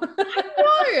girl. I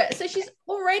know. So she's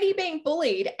already being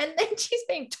bullied, and then she's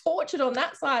being tortured on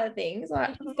that side of things. Like,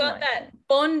 she's got that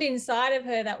bond inside of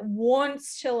her that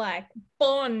wants to like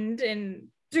bond and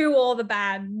do all the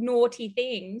bad, naughty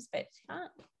things, but she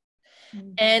can't.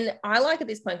 And I like at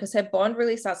this point because her bond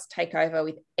really starts to take over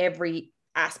with every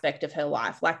aspect of her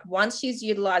life. Like, once she's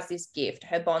utilized this gift,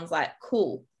 her bond's like,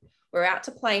 cool, we're out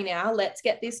to play now. Let's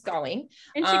get this going.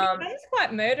 And she becomes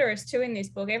quite murderous too in this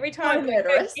book. Every time her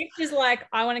gift is like,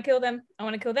 I want to kill them. I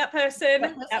want to kill that person.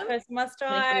 That person must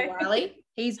die. Riley,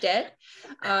 he's dead.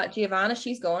 Giovanna,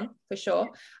 she's gone for sure.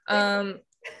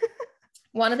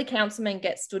 One of the councilmen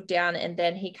gets stood down, and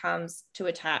then he comes to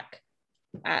attack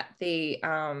at the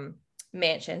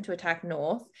mansion, to attack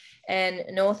North, and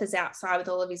North is outside with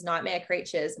all of his nightmare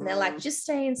creatures, and they're like, just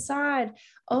stay inside,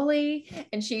 Ollie.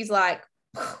 And she's like,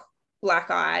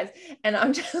 black eyes. And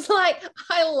I'm just like,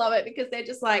 I love it because they're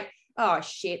just like, oh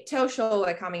shit, tell Shaw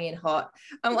we're coming in hot.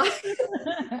 I'm like,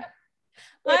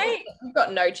 we've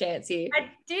got no chance here. I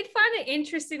did find it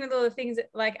interesting with all the things that,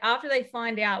 like, after they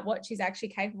find out what she's actually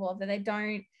capable of, that they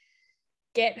don't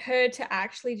get her to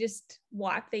actually just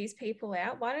wipe these people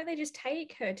out. Why don't they just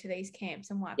take her to these camps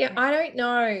and wipe them out? I don't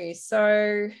know.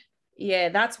 So yeah,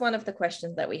 that's one of the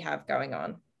questions that we have going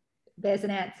on. There's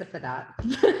an answer for that.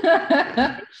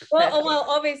 well,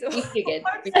 obviously. We figured.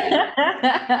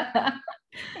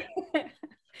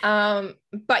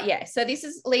 But yeah, so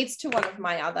this leads to one of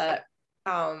my other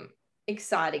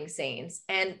exciting scenes,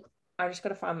 and I just got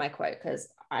to find my quote because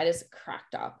I just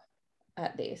cracked up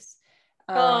at this.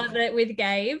 With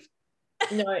Gabe.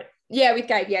 No, yeah, with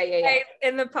Gabe, yeah. Gabe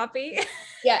and the puppy.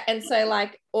 Yeah, and so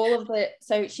like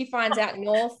so she finds out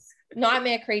North's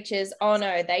nightmare creatures. Oh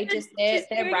no, they're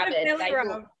rabid.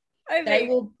 They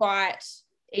will bite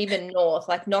even North.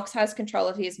 Like Nox has control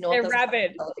of his, North. They're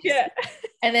rabid. Yeah.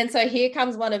 And then so here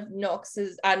comes one of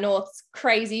North's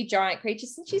crazy giant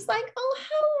creatures, and she's like, "Oh,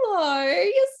 hello,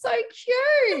 you're so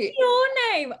cute. What's your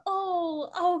name?" "Oh,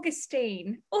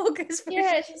 Augustine."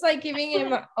 Yeah, she's like giving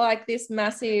him like this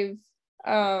massive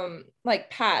like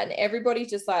pat, and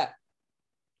everybody's just like,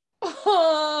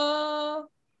 "Oh,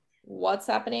 what's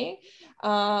happening?"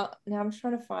 Now I'm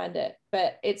trying to find it,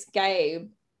 but it's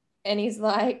Gabe, and he's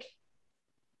like,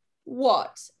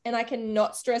 "What?" And I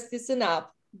cannot stress this enough.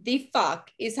 The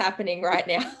fuck is happening right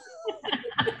now?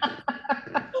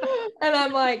 And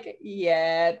I'm like,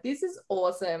 yeah, this is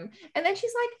awesome. And then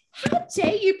she's like, how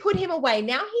dare you put him away?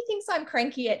 Now he thinks I'm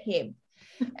cranky at him.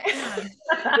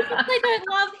 I don't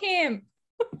love him.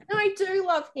 No, I do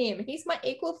love him. He's my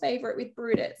equal favorite with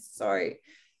Brutus. So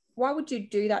why would you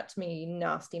do that to me, you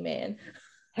nasty man?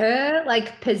 Her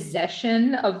like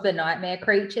possession of the nightmare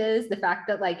creatures, the fact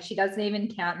that like she doesn't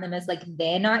even count them as like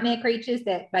their nightmare creatures,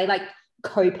 that they like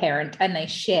co-parent and they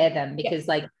share them because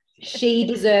like she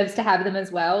deserves to have them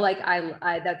as well. Like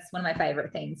I that's one of my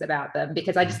favorite things about them,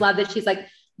 because I just love that she's like,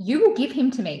 you will give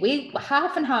him to me, we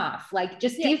half and half, like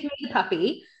just give me the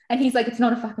puppy. And he's like, it's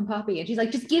not a fucking puppy. And she's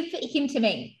like, just give him to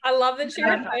me. I love that she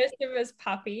refers to them as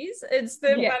puppies. It's the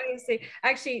funniest thing.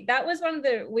 Actually, that was one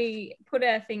of we put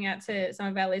our thing out to some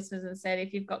of our listeners and said,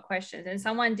 if you've got questions, and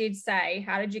someone did say,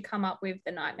 how did you come up with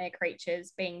the nightmare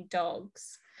creatures being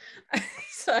dogs?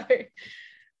 So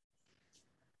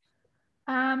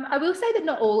I will say that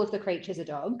not all of the creatures are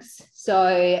dogs.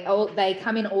 So they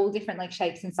come in all different like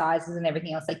shapes and sizes and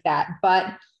everything else like that. But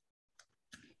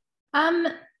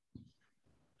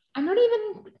I'm not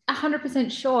even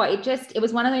 100% sure. It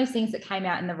was one of those things that came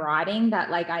out in the writing that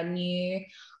like I knew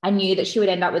that she would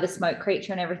end up with a smoke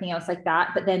creature and everything else like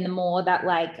that. But then the more that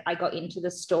like I got into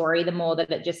the story, the more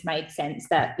that it just made sense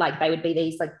that like they would be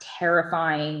these like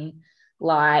terrifying,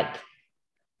 like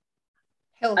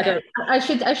I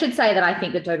should say that I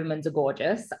think the Dobermans are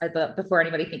gorgeous before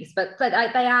anybody thinks, but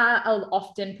they are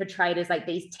often portrayed as like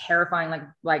these terrifying,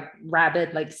 like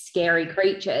rabid, like scary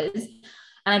creatures.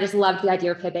 And I just loved the idea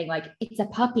of her being like, it's a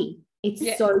puppy.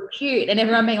 It's so cute. And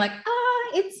everyone being like,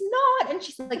 it's not. And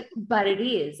she's like, but it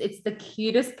is. It's the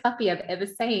cutest puppy I've ever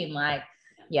seen. Like,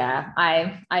 yeah,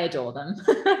 I adore them.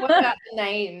 What about the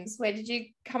names? Where did you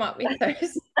come up with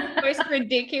those most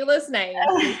ridiculous names?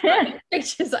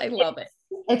 Pictures, I love it.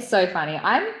 It's so funny.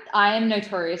 I am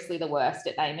notoriously the worst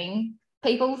at naming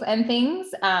peoples and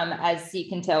things, as you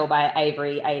can tell by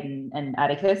Avery, Aiden, and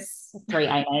Atticus, 3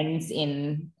 A names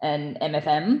in an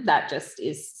MFM. That just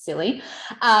is silly.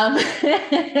 Or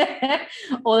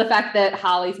the fact that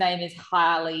Harley's name is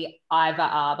Harley Iva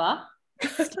Arbor.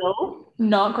 Still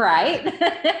not great.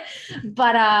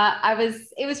 But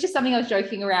it was just something I was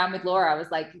joking around with Laura. I was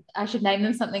like, I should name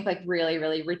them something like really,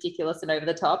 really ridiculous and over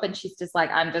the top. And she's just like,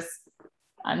 I'm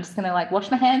just gonna like wash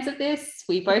my hands of this.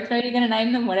 We both know you're gonna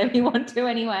name them whatever you want to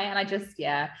anyway. And I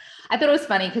thought it was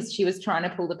funny because she was trying to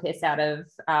pull the piss out of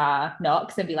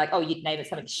Nox and be like, oh, you'd name it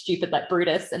something stupid like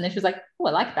Brutus. And then she was like, oh,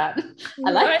 I like that. I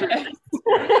like Brutus.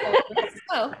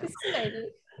 Oh, this is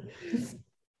amazing.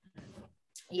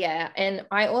 Yeah, and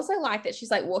I also like that she's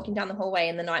like walking down the hallway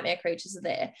and the nightmare creatures are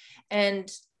there,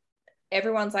 and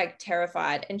everyone's like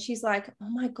terrified, and she's like, oh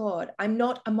my God, I'm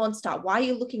not a monster. Why are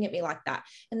you looking at me like that?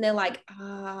 And they're like,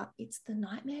 it's the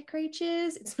nightmare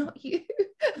creatures. It's not you.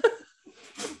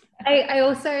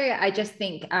 I just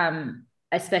think,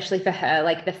 especially for her,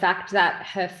 like the fact that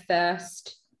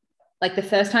the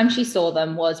first time she saw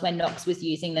them was when Nox was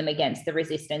using them against the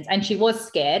resistance. And she was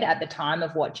scared at the time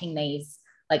of watching these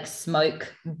like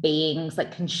smoke beings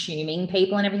like consuming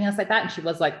people and everything else like that. And she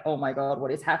was like, oh my God,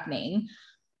 what is happening?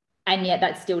 And yet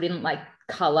that still didn't like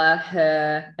color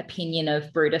her opinion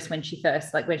of Brutus when she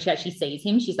actually sees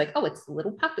him. She's like, oh, it's a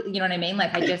little puppy. You know what I mean?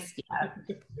 Like, I just,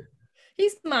 yeah.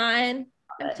 He's mine.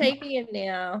 I'm taking him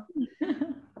now.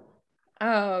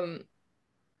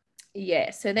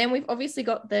 Yeah. So then we've obviously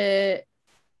got a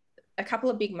couple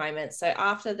of big moments. So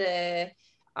after the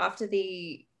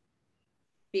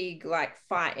big like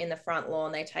fight in the front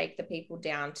lawn, they take the people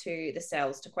down to the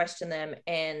cells to question them,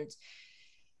 and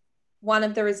one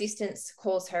of the resistance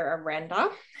calls her a render,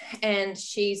 and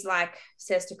she's like,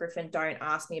 says to Griffin, don't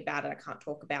ask me about it, I can't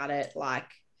talk about it. Like,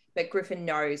 but Griffin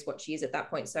knows what she is at that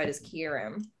point, so does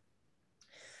Kieran.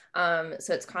 So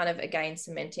it's kind of again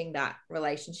cementing that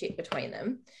relationship between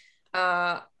them.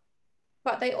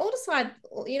 But they all decide,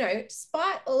 you know,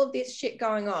 despite all of this shit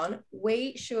going on,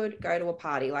 we should go to a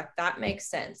party. Like, that makes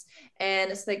sense.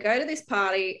 And so they go to this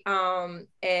party,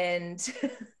 and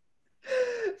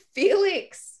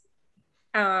Felix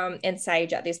and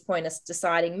Sage at this point is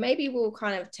deciding maybe we'll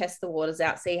kind of test the waters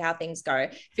out, see how things go.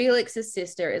 Felix's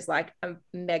sister is like a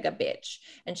mega bitch,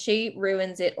 and she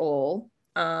ruins it all.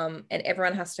 And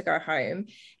everyone has to go home,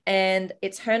 and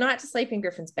it's her night to sleep in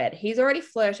Griffin's bed. He's already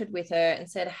flirted with her and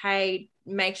said, hey,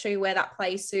 make sure you wear that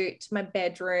play suit to my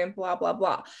bedroom, blah, blah,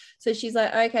 blah. So she's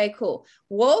like, okay, cool.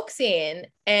 Walks in,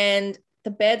 and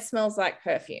the bed smells like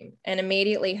perfume, and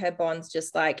immediately her bond's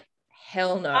just like,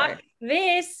 hell no. Fuck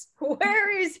this.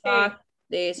 Where is he? Fuck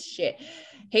this shit.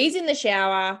 He's in the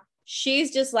shower.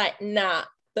 She's just like, nah.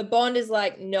 The bond is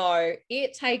like, no,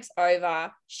 it takes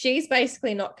over. She's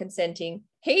basically not consenting.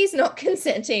 He's not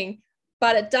consenting,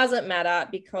 but it doesn't matter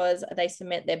because they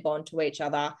cement their bond to each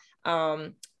other.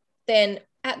 Then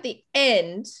at the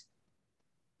end,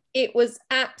 it was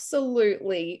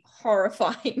absolutely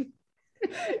horrifying.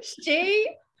 She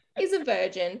is a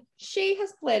virgin. She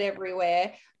has bled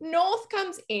everywhere. North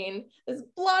comes in. There's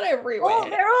blood everywhere. Oh,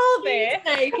 they're all there.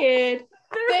 She's naked.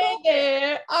 They're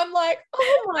there. I'm like,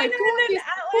 oh my God, this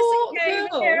Atlas poor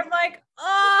girl. there. I'm like,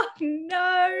 oh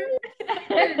no.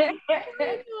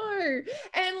 No.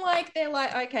 And like, they're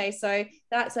like, okay, so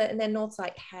that's it. And then North's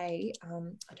like, hey,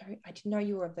 I didn't know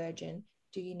you were a virgin.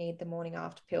 Do you need the morning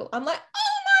after pill? I'm like,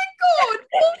 oh my God,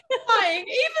 horrifying,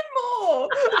 even more.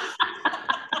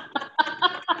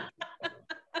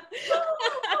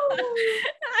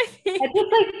 It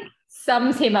just like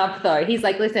sums him up though. He's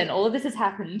like, listen, all of this has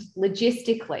happened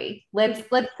logistically. Let's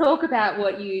talk about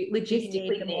what you logistically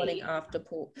need the morning after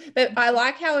pill. But I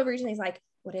like how originally he's like,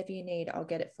 whatever you need, I'll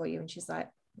get it for you. And she's like,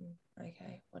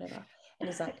 okay, whatever. And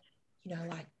he's like, you know,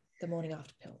 like the morning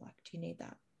after pill, like, do you need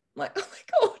that? I'm like,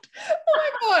 oh my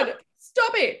God,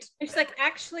 stop it. It's like,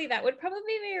 actually, that would probably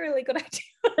be a really good idea.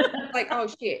 Like, oh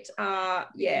shit.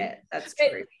 Yeah, that's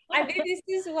true. I think this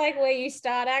is like where you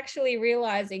start actually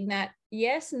realizing that,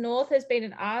 yes, North has been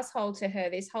an asshole to her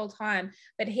this whole time,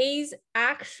 but he's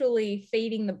actually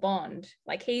feeding the bond.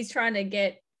 Like, he's trying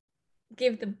to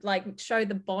show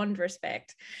the bond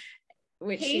respect.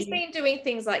 Which he's been doing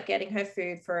things like getting her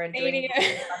food for her and doing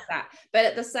things like that. But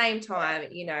at the same time,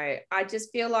 you know, I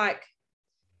just feel like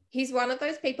he's one of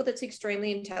those people that's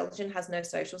extremely intelligent, has no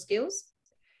social skills.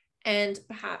 And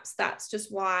perhaps that's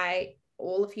just why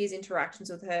all of his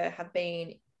interactions with her have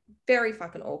been very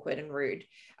fucking awkward and rude,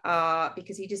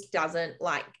 because he just doesn't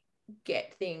like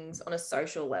get things on a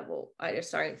social level. I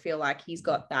just don't feel like he's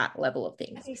got that level of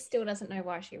things. He still doesn't know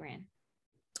why she ran.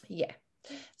 Yeah.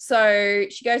 So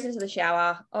she goes into the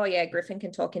shower. Oh yeah, Griffin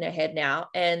can talk in her head now.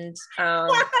 And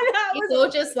it's all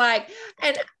just like,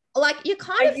 and like you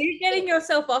kind of, are you getting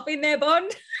yourself off in there,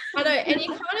 Bond? I know. And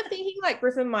you're kind of thinking like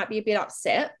Griffin might be a bit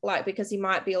upset, like, because he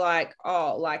might be like,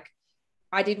 oh, like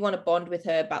I did want to bond with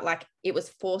her, but like it was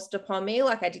forced upon me.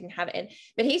 Like I didn't have it.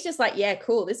 But he's just like, yeah,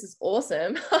 cool. This is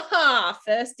awesome.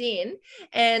 First in.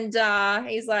 And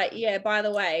he's like, yeah, by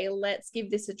the way, let's give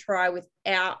this a try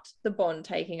without the bond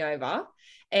taking over.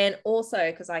 And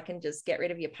also, because I can just get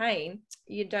rid of your pain,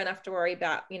 you don't have to worry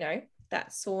about, you know,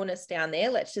 that soreness down there.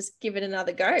 Let's just give it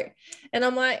another go. And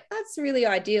I'm like, that's really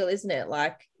ideal, isn't it?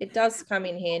 Like it does come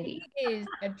in handy. He is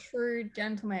a true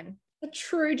gentleman. A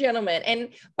true gentleman. And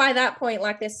by that point,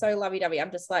 like they're so lovey-dovey. I'm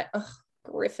just like, oh,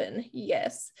 Griffin,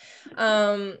 yes.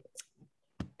 But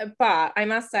I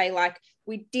must say, like,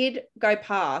 we did go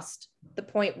past the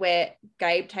point where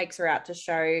Gabe takes her out to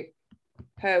show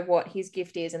her what his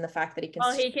gift is and the fact that he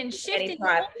can shift into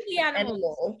all the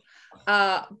animals.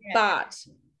 But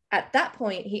at that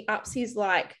point, he ups his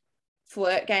like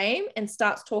flirt game and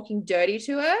starts talking dirty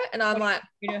to her. And I'm like,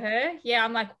 to her? Yeah,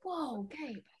 I'm like, whoa,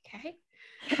 Gabe, okay.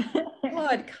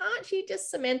 God, can't she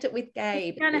just cement it with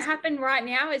Gabe? It's going to happen right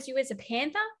now as you as a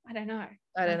panther? I don't know.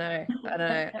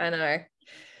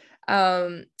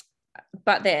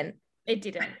 But then it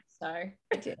didn't. So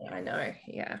I know.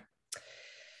 Yeah.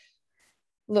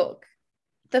 Look,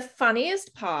 the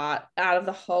funniest part out of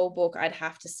the whole book, I'd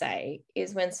have to say,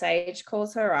 is when Sage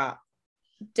calls her up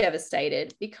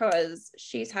devastated because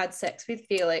she's had sex with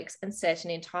Felix and set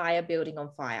an entire building on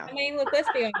fire. I mean, look, let's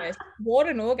be honest. What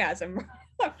an orgasm.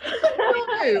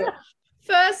 No.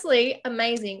 Firstly,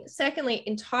 amazing. Secondly,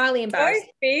 entirely embarrassing.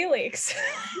 Go Felix.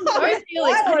 Go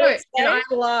Felix.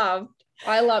 And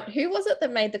I loved, who was it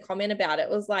that made the comment about it? It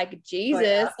was like, Jesus,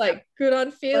 yeah. like, good on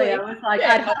Felix. Yeah, I was like,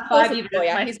 I'd high-five you.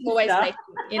 He's always making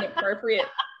inappropriate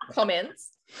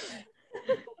comments.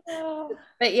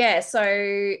 But yeah, so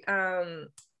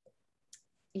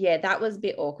yeah, that was a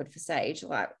bit awkward for Sage.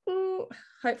 Like, ooh,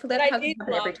 hopefully that doesn't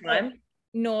happen every time.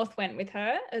 North went with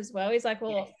her as well. He's like,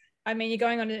 well, I mean, you're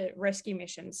going on a rescue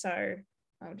mission, so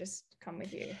I'll just come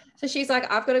with you. So she's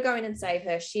like, I've got to go in and save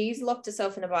her. She's locked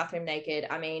herself in a bathroom naked.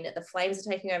 I mean, the flames are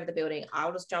taking over the building.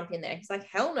 I'll just jump in there. He's like,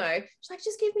 hell no. She's like,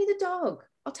 just give me the dog.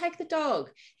 I'll take the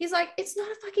dog. He's like, it's not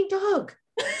a fucking dog.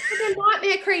 It's a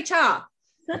nightmare creature.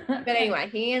 But anyway,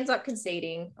 he ends up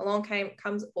conceding. Along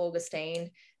comes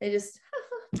Augustine. They're just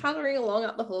toddling along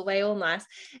up the hallway all nice.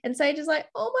 And Sage is like,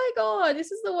 oh my God,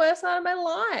 this is the worst night of my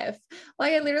life.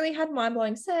 Like, I literally had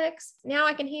mind-blowing sex. Now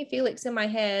I can hear Felix in my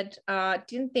head.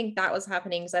 Didn't think that was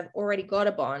happening because I've already got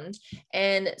a bond.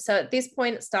 And so at this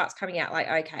point, it starts coming out like,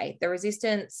 okay, the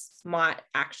resistance might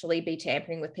actually be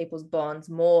tampering with people's bonds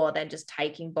more than just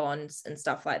taking bonds and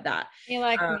stuff like that. You're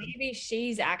like, maybe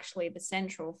she's actually the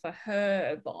central for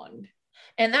her bond.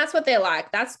 And that's what they're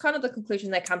like. That's kind of the conclusion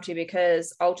they come to,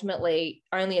 because ultimately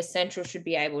only a central should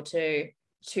be able to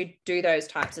do those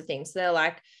types of things. So they're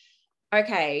like,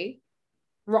 okay,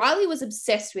 Riley was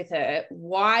obsessed with her.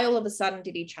 Why all of a sudden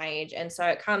did he change? And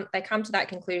so they come to that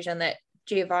conclusion that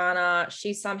Giovanna,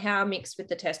 she's somehow mixed with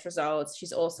the test results.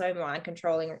 She's also mind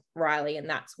controlling Riley, and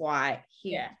that's why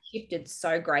he shifted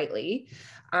so greatly.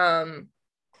 But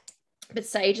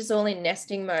Sage is all in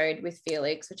nesting mode with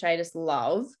Felix, which I just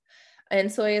love. And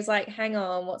Sawyer's like, hang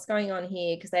on, what's going on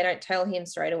here? Because they don't tell him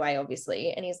straight away,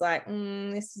 obviously. And he's like,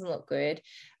 this doesn't look good.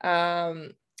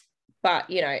 But,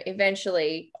 you know,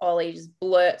 eventually Ollie just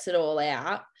blurts it all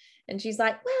out. And she's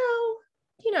like, well,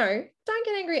 you know, don't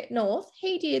get angry at North.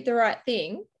 He did the right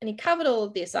thing. And he covered all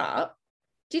of this up.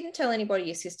 Didn't tell anybody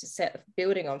your sister set the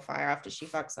building on fire after she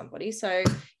fucked somebody. So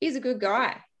he's a good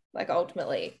guy, like,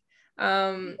 ultimately. He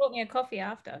bought me a coffee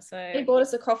after, so he bought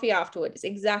us a coffee afterwards,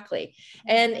 exactly.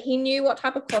 And he knew what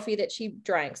type of coffee that she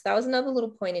drank, so that was another little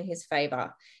point in his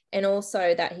favor. And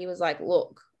also that he was like,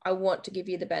 look, I want to give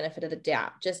you the benefit of the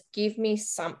doubt, just give me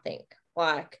something.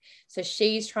 Like, so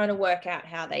she's trying to work out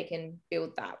how they can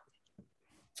build that.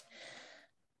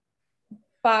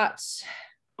 But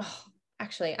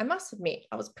actually, I must admit,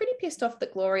 I was pretty pissed off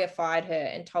that Gloria fired her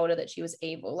and told her that she was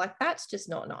evil. Like, that's just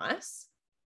not nice.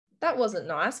 That wasn't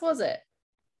nice, was it?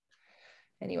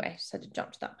 Anyway, just had to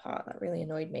jump to that part. That really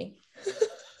annoyed me.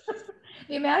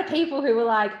 The amount of people who were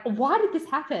like, why did this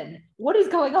happen? What is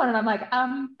going on? And I'm like,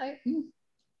 I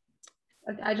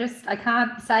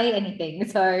can't say anything.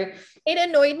 So it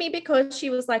annoyed me because she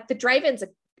was like, the Dravens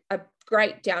are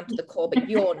great down to the core, but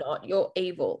you're not. You're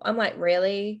evil. I'm like,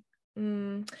 really?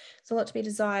 There's a lot to be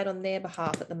desired on their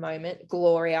behalf at the moment,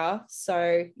 Gloria.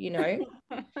 So, you know.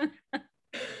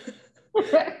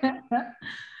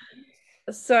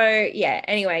 So yeah,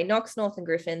 anyway, Knox, North and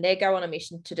Griffin, they go on a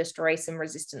mission to destroy some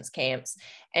resistance camps,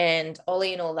 and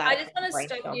Ollie and all that. I just want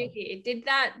to stop you here. Did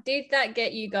that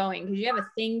get you going? Because you have a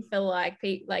thing for like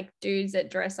dudes that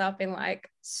dress up in like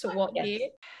SWAT gear.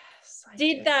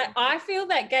 I feel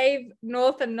that gave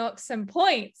North and Knox some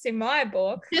points in my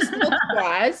book. Just look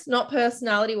wise, not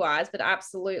personality wise, but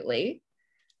absolutely.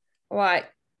 Like,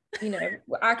 you know,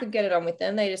 I could get it on with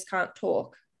them. They just can't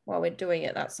talk while we're doing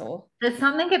it, that's all. There's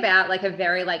something about like a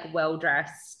very like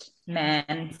well-dressed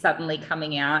man suddenly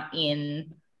coming out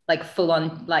in like full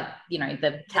on, like, you know,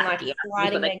 the like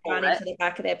sliding their gun into the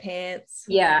back of their pants.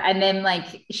 Yeah, and then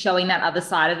like showing that other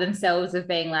side of themselves of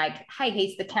being like, hey,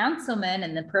 he's the councilman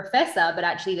and the professor, but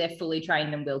actually they're fully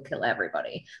trained and will kill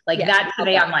everybody. Like that to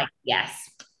me, I'm like, yes,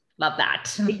 love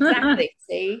that. Exactly.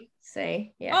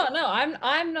 See, yeah. Oh no,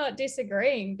 I'm not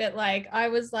disagreeing, but like I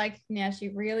was like, now she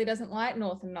really doesn't like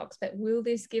North and Knox, but will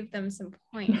this give them some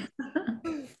points?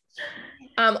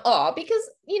 Because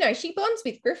you know she bonds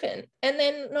with Griffin, and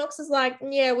then Knox is like,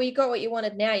 yeah, well, you got what you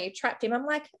wanted. Now you trapped him. I'm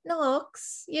like,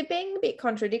 Knox, you're being a bit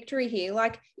contradictory here.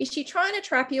 Like, is she trying to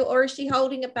trap you or is she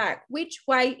holding it back? Which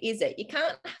way is it? You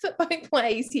can't have it both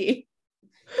ways here.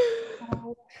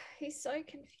 Oh, he's so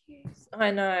confused.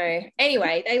 I know.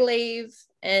 Anyway, they leave,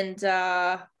 and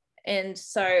And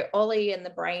so Ollie and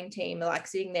the brain team are like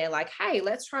sitting there like, hey,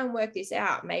 let's try and work this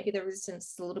out. Maybe the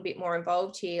resistance is a little bit more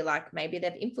involved here. Like maybe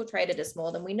they've infiltrated us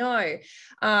more than we know.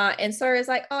 And Sora's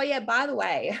like, oh yeah, by the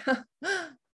way,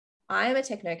 I am a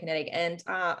technokinetic, and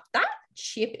that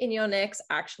chip in your neck's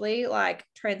actually like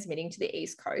transmitting to the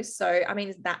East Coast. So, I mean,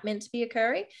 is that meant to be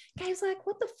occurring? Gabe's like,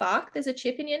 what the fuck? There's a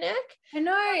chip in your neck? I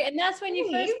know. And that's when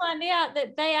you first find out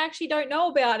that they actually don't know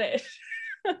about it.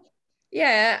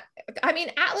 Yeah. I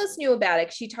mean, Atlas knew about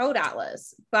it. She told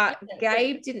Atlas, but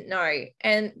Gabe didn't know.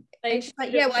 And she's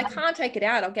like, yeah, well, I can't take it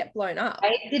out. I'll get blown up.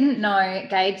 Gabe didn't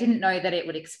know that it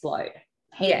would explode.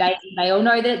 They all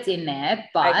know that it's in there,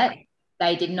 but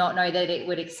they did not know that it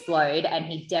would explode. And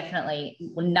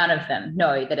none of them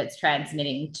know that it's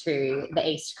transmitting to the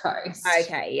East Coast.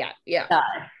 Okay. Yeah. So,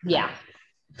 yeah.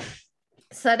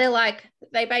 So they're like,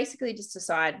 they basically just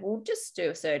decide, we'll just do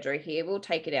a surgery here. We'll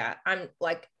take it out. I'm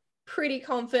like pretty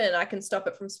confident I can stop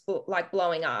it from like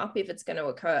blowing up if it's going to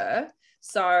occur.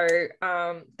 So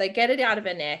they get it out of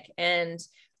her neck, and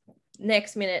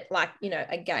next minute, like, you know,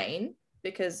 again,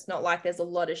 because not like there's a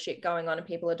lot of shit going on and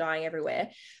people are dying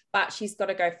everywhere, but she's got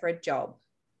to go for a job,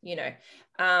 you know.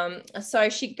 So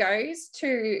she goes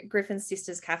to Griffin's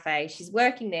sister's cafe. She's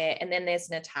working there, and then there's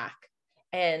an attack,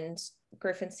 and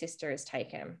Griffin's sister is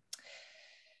taken.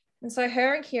 And so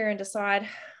her and Kieran decide,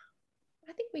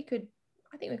 I think we could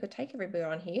take everybody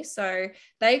on here. So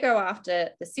they go after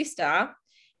the sister,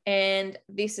 and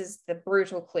this is the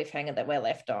brutal cliffhanger that we're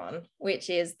left on, which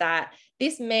is that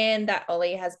this man that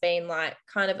Ollie has been like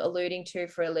kind of alluding to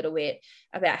for a little bit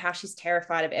about how she's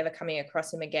terrified of ever coming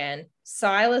across him again,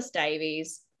 Silas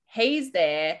Davies, he's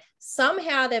there.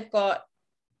 Somehow they've got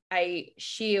a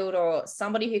shield or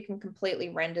somebody who can completely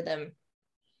render them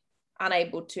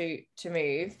unable to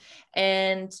move.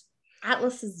 And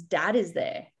Atlas's dad is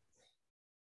there.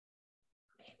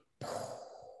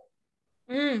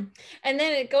 And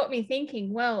then it got me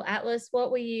thinking, well, Atlas,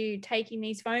 what were you taking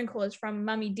these phone calls from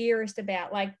Mummy Dearest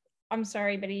about? Like, I'm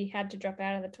sorry, but he had to drop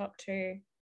out of the top two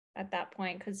at that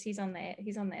point because he's on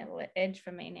the edge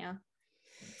for me now.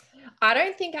 I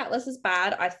don't think Atlas is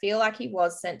bad. I feel like he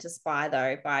was sent to spy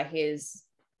though by his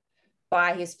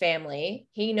family.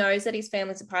 He knows that his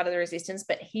family's a part of the resistance,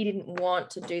 but he didn't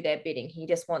want to do their bidding. He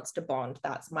just wants to bond.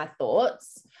 That's my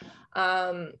thoughts.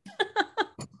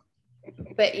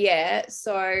 But yeah,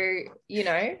 so, you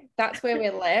know, that's where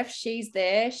we're left. She's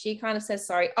there. She kind of says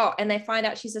sorry. Oh, and they find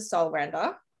out she's a soul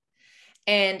render.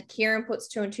 And Kieran puts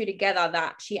two and two together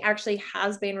that she actually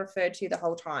has been referred to the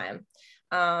whole time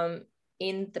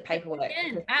in the paperwork.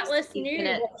 Again, Atlas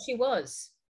knew what she was.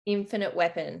 Infinite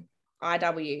weapon,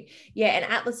 IW. Yeah, and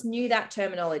Atlas knew that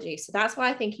terminology. So that's why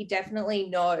I think he definitely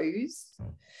knows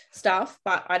stuff,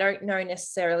 but I don't know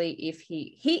necessarily if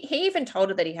he even told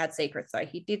her that he had secrets, though.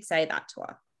 He did say that to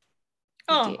her.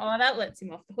 Oh, that lets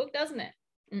him off the hook, doesn't it?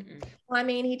 Well, I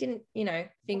mean, he didn't, you know,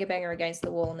 finger bang her against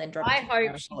the wall and then drop I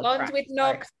hope she bonds with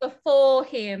Nox before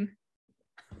him.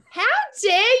 How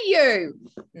dare you?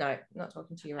 No, not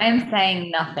talking to you right now. I'm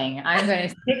saying nothing. I'm going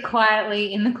to sit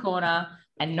quietly in the corner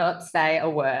and not say a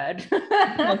word.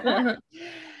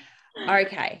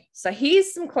 Okay, so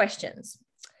here's some questions.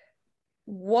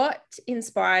 What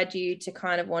inspired you to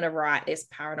kind of want to write this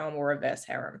paranormal reverse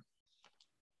harem?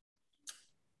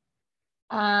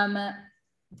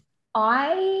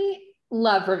 I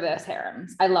love reverse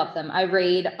harems. I love them. I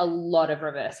read a lot of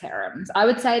reverse harems. I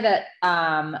would say that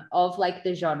of like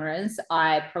the genres,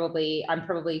 I'm probably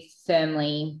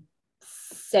firmly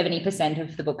 70%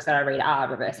 of the books that I read are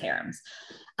reverse harems.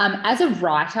 As a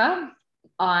writer,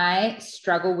 I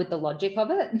struggle with the logic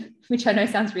of it, which I know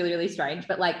sounds really, really strange,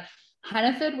 but like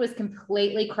Hannaford was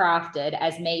completely crafted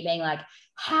as me being like,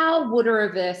 how would a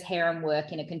reverse harem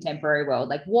work in a contemporary world?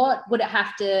 Like, how would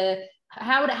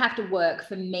it have to work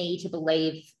for me to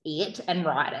believe it and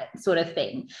write it, sort of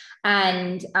thing?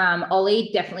 And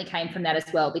Ollie definitely came from that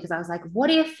as well, because I was like,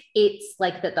 what if it's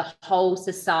like that the whole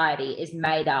society is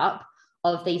made up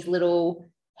of these little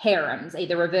harems,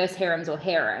 either reverse harems or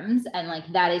harems, and like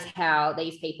that is how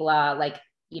these people are, like,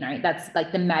 you know, that's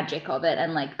like the magic of it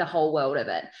and like the whole world of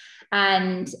it.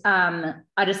 And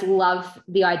I just love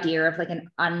the idea of like an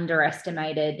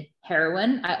underestimated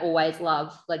heroine. I always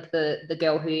love like the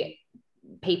girl who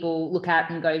people look at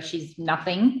and go, she's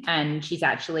nothing, and she's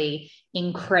actually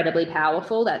incredibly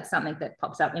powerful. That's something that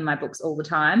pops up in my books all the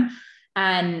time.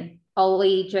 And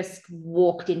Ollie just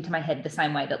walked into my head the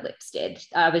same way that Lips did.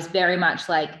 I was very much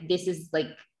like, this is like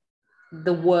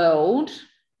the world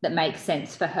that makes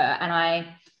sense for her. And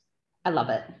I love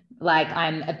it. Like,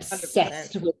 I'm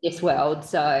obsessed 100%. With this world.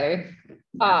 So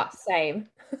same.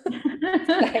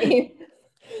 Same.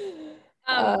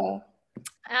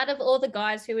 Out of all the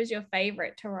guys, who was your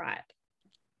favorite to write?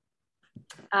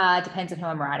 Depends on who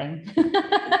I'm writing.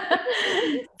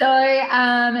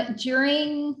 So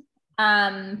during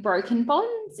Broken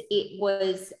Bonds, it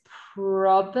was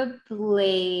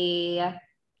probably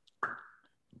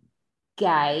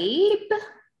Gabe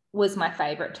was my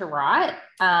favorite to write.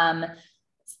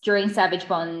 During Savage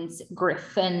Bonds,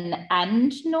 Griffin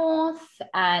and North,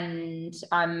 and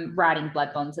I'm writing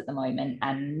Blood Bonds at the moment,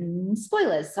 and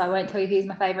spoilers, so I won't tell you who's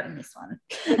my favorite in this one.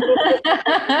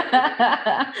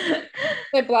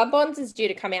 So Blood Bonds is due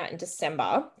to come out in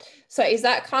December. So is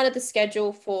that kind of the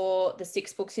schedule for the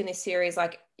 6 books in this series?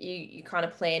 Like you kind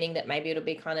of planning that maybe it'll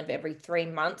be kind of every 3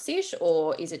 months-ish,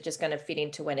 or is it just going to fit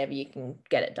into whenever you can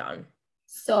get it done?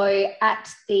 So at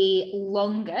the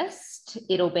longest,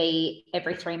 it'll be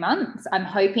every 3 months. I'm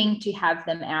hoping to have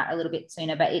them out a little bit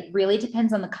sooner, but it really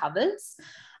depends on the covers.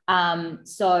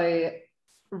 So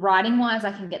writing wise,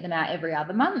 I can get them out every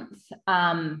other month.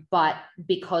 But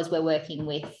because we're working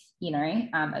with,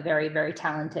 a very, very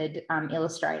talented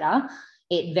illustrator,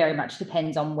 it very much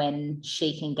depends on when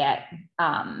she can get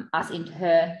us into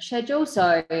her schedule.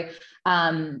 So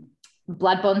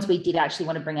Blood Bonds, we did actually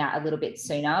want to bring out a little bit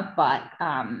sooner, but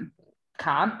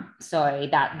can't. So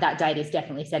that date is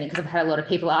definitely setting, because I've had a lot of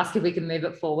people ask if we can move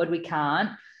it forward. We can't.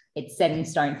 It's set in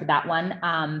stone for that one.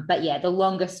 But yeah, the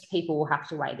longest people will have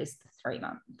to wait is 3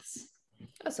 months.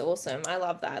 That's awesome. I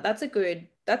love that. That's a good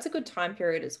time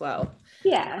period as well.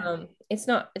 Yeah. It's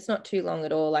not too long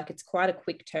at all. Like it's quite a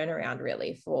quick turnaround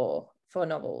really for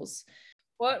novels.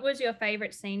 What was your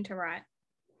favorite scene to write?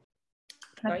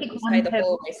 Can I Don't pick you one say the per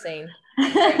hallway scene.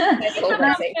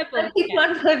 Pick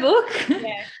one per book.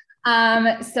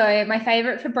 Yeah. So my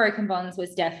favorite for Broken Bonds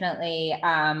was definitely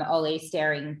Ollie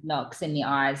staring Knox in the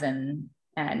eyes and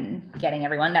getting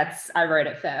everyone. I wrote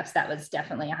it first. That was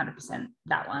definitely 100%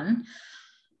 that one.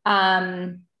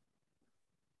 I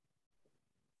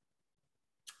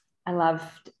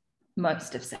loved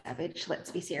most of Savage,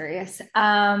 let's be serious.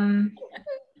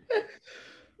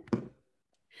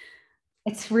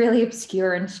 It's really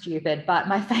obscure and stupid, but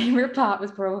my favorite part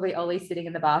was probably Ollie sitting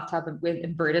in the bathtub and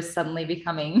Brutus suddenly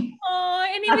becoming. Oh,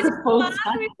 and he was fun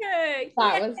with her.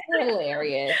 That was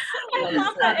hilarious. I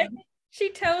love that. She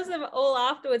tells them all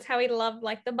afterwards how he loved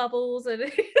like the bubbles and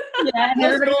yeah, and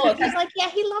everybody he's like, yeah,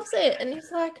 he loves it, and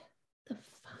he's like, the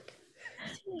fuck.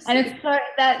 And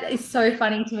that is so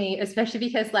funny to me, especially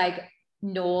because like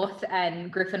North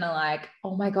and Griffin are like,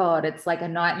 oh my God, it's like a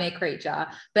nightmare creature.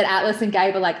 But Atlas and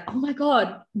Gabe are like, oh my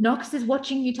God, Knox is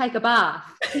watching you take a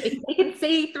bath. He can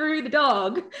see through the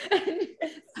dog. And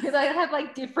so they have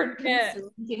like different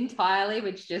concerns entirely,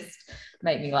 which just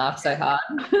make me laugh so hard.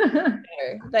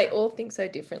 They all think so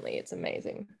differently. It's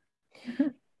amazing.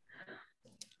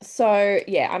 So,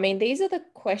 yeah, I mean, these are the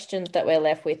questions that we're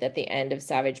left with at the end of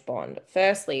Savage Bond.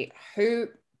 Firstly, who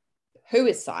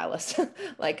is Silas?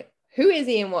 Like, who is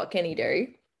he and what can he do?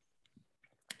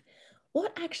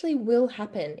 What actually will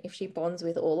happen if she bonds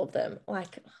with all of them?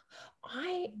 Like,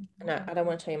 I don't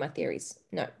want to tell you my theories.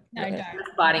 No, don't. I'm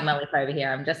just biting my lip over here.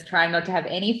 I'm just trying not to have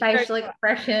any facial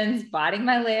expressions, biting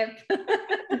my lip.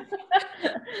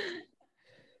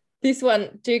 This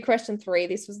one, do question 3.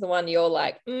 This was the one you're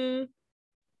like,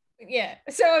 Yeah.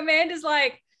 So Amanda's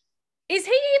like, is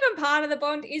he even part of the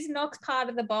bond? Is Knox part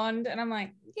of the bond? And I'm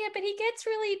like, yeah, but he gets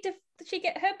really,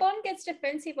 her bond gets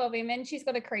defensive of him, and she's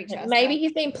got a creature. Maybe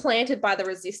he's been planted by the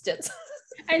resistance.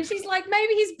 And she's like,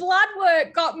 maybe his blood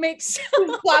work got mixed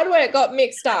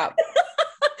up.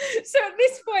 So at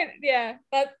this point, yeah,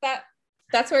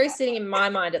 that's where he's sitting in my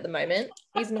mind at the moment.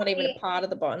 He's not even a part of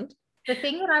the bond. The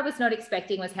thing that I was not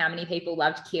expecting was how many people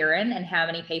loved Kieran and how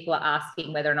many people are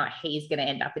asking whether or not he's going to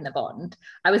end up in the bond.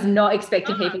 I was not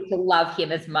expecting people to love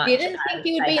him as much. Didn't think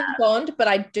he would be in the bond, but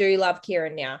I do love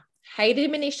Kieran now. Hated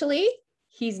him initially.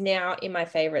 He's now in my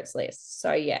favorites list.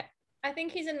 So yeah. I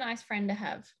think he's a nice friend to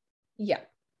have. Yeah.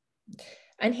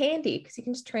 And handy because he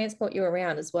can just transport you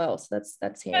around as well. So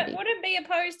that's handy. But wouldn't be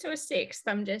opposed to a 6th,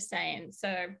 I'm just saying.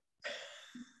 So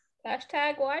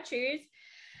hashtag why choose.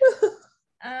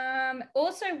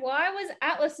 Also, why was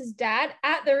Atlas's dad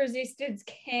at the resistance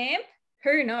camp?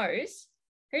 Who knows?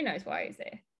 Who knows why he's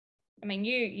there? I mean,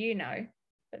 you know.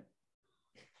 But...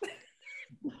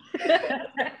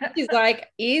 He's like,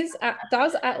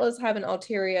 does Atlas have an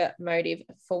ulterior motive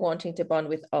for wanting to bond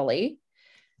with Ollie?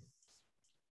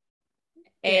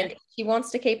 And he wants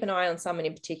to keep an eye on someone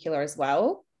in particular as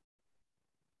well.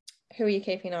 Who are you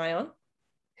keeping an eye on?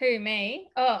 Who, me?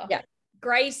 Oh, yeah,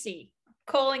 Gracie.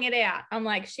 Calling it out. I'm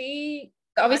like,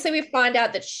 obviously we find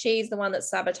out that she's the one that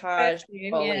sabotaged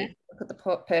Ollie, put the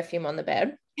perfume on the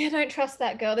bed. Yeah, don't trust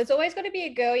that girl. There's always got to be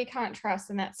a girl you can't trust,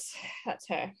 and that's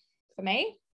her for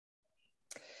me.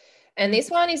 And this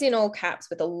one is in all caps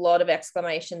with a lot of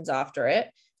exclamations after it.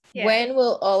 Yeah. When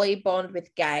will Ollie bond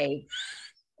with Gabe?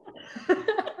 I'm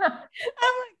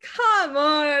like, come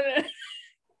on.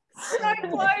 So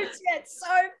close yet so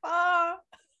far.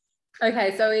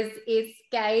 Okay, so is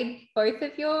Gabe both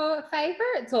of your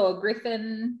favorites or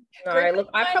Griffin? No, Griffin? Look,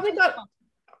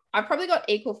 I've probably got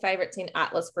equal favorites in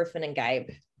Atlas, Griffin, and Gabe.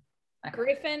 Okay.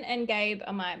 Griffin and Gabe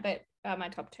are my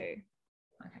top two.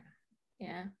 Okay.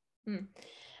 Yeah.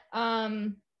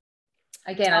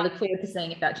 Again, I look forward to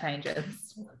seeing if that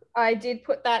changes. I did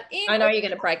put that in. I know you're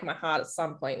going to break my heart at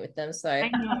some point with them, so I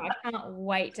know. I can't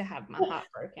wait to have my heart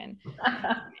broken.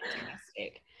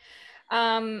 Fantastic.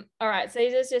 All right, so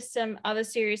these are just some other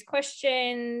serious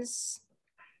questions.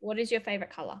 What is your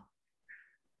favorite color?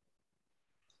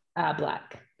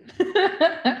 Black.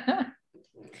 That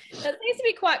seems to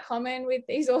be quite common with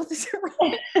these authors.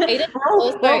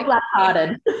 All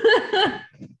black-hearted.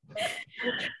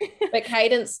 But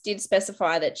Cadence did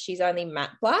specify that she's only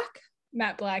matte black.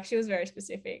 Matte black. She was very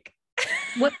specific.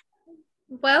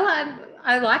 Well,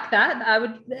 I like that.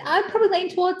 I'd probably lean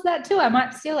towards that too. I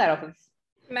might steal that off of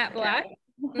matte black.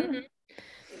 Mm-hmm.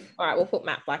 All right, we'll put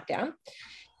matte black down.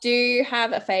 Do you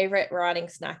have a favorite writing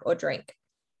snack or drink?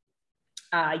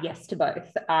 Yes to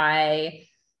both. I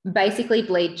basically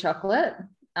bleed chocolate.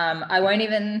 I won't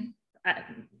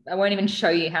even show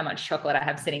you how much chocolate I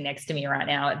have sitting next to me right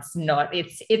now.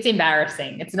 It's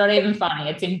embarrassing. It's not even funny.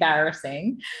 It's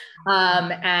embarrassing.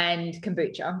 And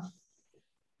kombucha.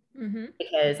 Mm-hmm.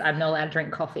 Because I'm not allowed to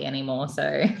drink coffee anymore.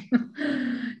 So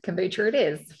kombucha it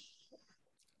is.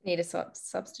 Need a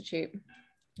substitute.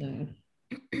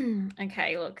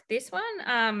 Okay, look, this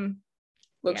one.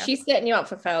 Look, yeah. She's setting you up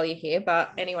for failure here,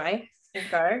 but anyway, we'll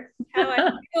go.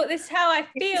 This is how I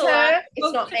feel.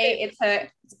 It's not me, it's her.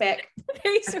 It's Beck.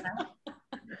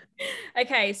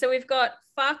 Okay, so we've got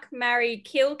fuck, marry,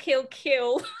 kill,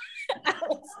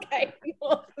 Alice, Kate,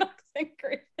 North, Knox, and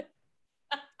Griffin.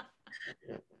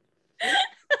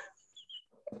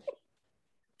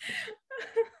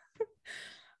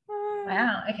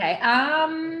 Wow. Okay.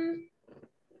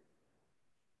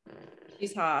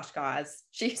 She's harsh, guys.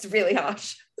 She's really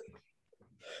harsh.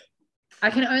 I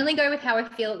can only go with how I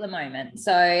feel at the moment.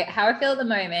 So how I feel at the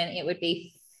moment, it would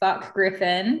be fuck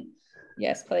Griffin.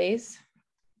 Yes, please.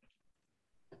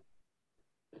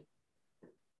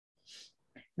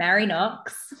 Marry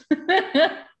Knox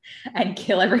and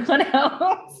kill everyone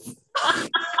else.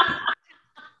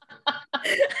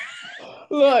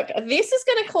 Look, this is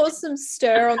going to cause some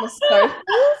stir on the sofas.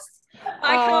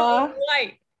 I can't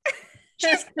wait.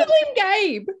 She's killing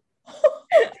Gabe.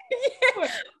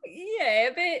 Yeah,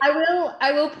 but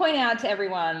I will point out to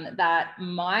everyone that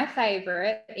my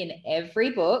favorite in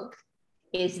every book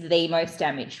is the most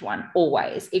damaged one,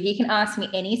 always. If you can ask me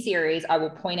any series, I will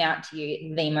point out to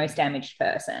you the most damaged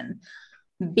person,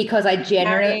 because I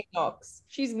generally Knox.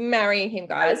 She's marrying him,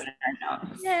 guys.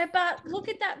 Yeah, but look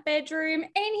at that bedroom,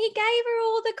 and he gave her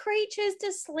all the creatures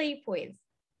to sleep with.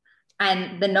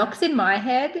 And the Knox in my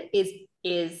head is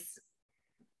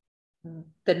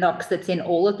the Knox that's in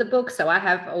all of the books. So I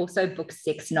have also book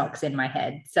 6 Knox in my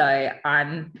head. So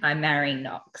I'm marrying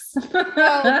Knox.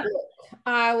 Well,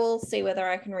 I will see whether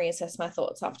I can reassess my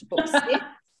thoughts after book 6.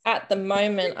 At the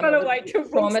moment, I'm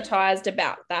traumatized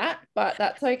about that, but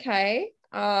that's okay.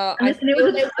 I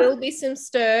feel there will be some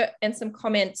stir and some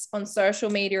comments on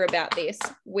social media about this.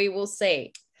 We will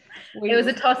see. It was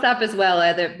a toss-up as well,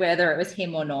 whether it was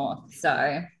him or North.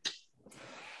 So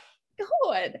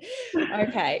God.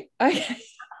 Okay.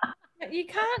 You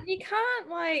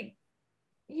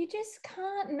just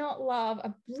can't not love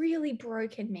a really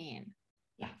broken man.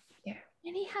 Yeah.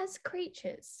 And he has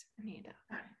creatures, Amanda.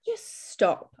 Just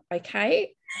stop,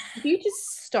 okay? You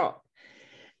just stop.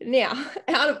 Now,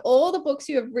 out of all the books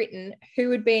you have written, who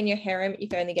would be in your harem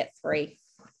if you only get 3?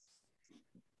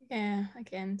 Yeah,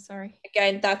 again, sorry.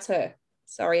 Again, that's her.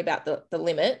 Sorry about the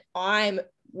limit. I'm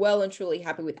well and truly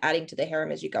happy with adding to the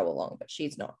harem as you go along, but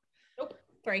she's not. Nope,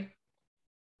 3.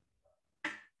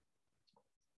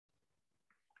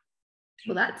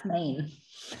 Well, that's mean.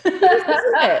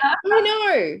 I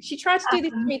know. She tried to do this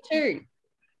to me too.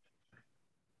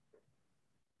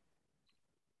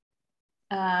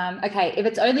 Okay, if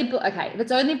it's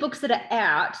only books that are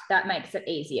out, that makes it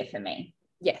easier for me.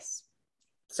 Yes.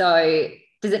 So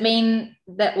does it mean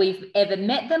that we've ever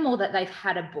met them or that they've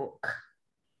had a book?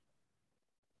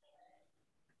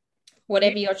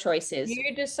 Whatever your choice is.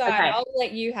 You decide. Okay. I'll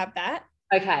let you have that.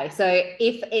 Okay, so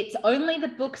if it's only the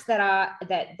books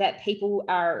that people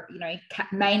are,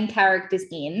 main characters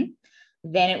in,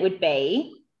 then it would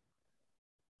be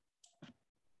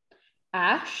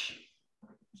Ash,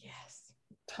 Yes.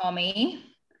 Tommy,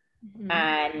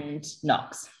 and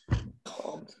Knox.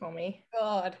 Oh, Tommy.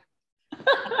 God.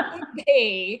 That would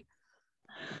be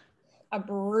a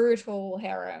brutal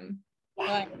harem.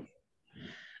 Like,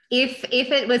 if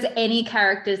it was any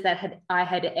characters that I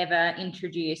had ever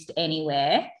introduced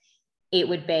anywhere, it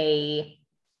would be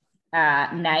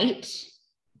Nate,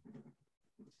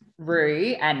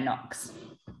 Rue, and Knox.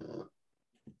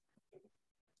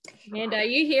 Amanda, are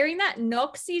you hearing that?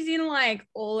 Knox is in like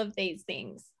all of these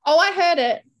things. Oh, I heard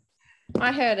it.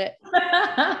 I heard it.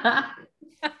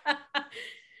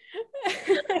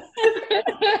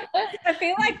 I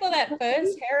feel like for that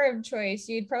first harem choice,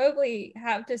 you'd probably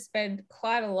have to spend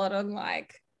quite a lot on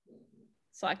like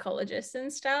psychologists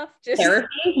and stuff. Just Therapy?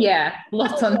 Yeah,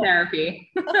 lots on therapy.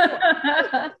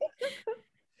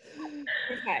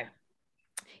 Okay.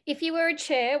 If you were a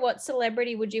chair, what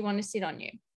celebrity would you want to sit on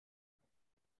you?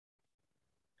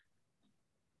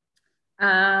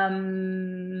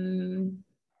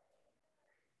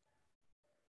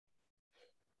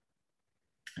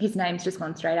 His name's just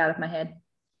gone straight out of my head.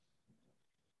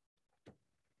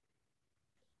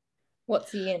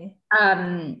 What's he in?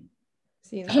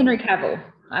 Henry Cavill.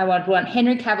 I would want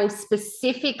Henry Cavill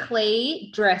specifically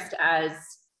dressed as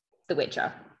the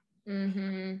Witcher.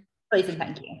 Mm-hmm. Please and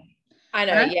thank you. I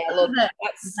know. Yeah. Look,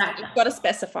 you've got to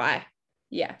specify.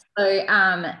 Yeah. So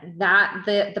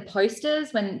the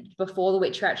posters before The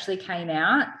Witcher actually came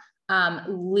out,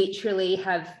 literally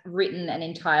have written an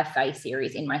entire Fae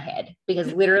series in my head,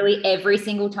 because literally every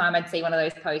single time I'd see one of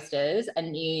those posters, a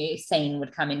new scene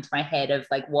would come into my head of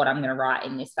like what I'm going to write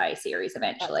in this Fae series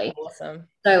eventually. That's awesome.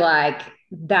 So like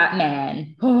that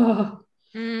man, so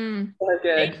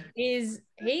good. He's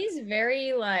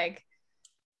very like,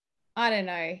 I don't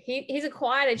know. He's a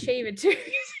quiet achiever too.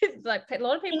 Like a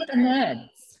lot of people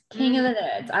King of the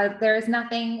nerds. There is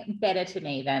nothing better to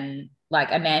me than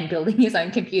like a man building his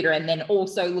own computer and then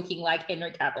also looking like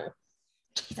Henry Cavill.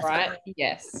 Jesus right? Christ.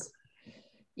 Yes.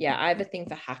 Yeah, I have a thing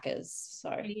for hackers.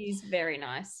 So he's very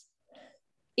nice.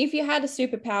 If you had a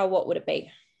superpower, what would it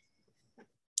be?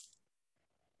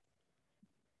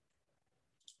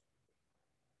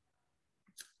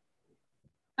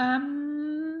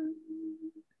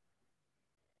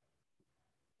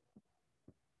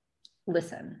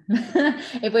 Listen,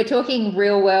 if we're talking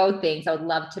real world things, I would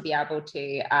love to be able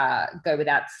to go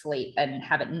without sleep and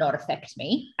have it not affect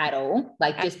me at all.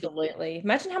 Like, absolutely.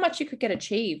 Imagine how much you could get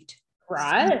achieved.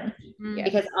 Right? Yeah.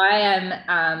 Because I am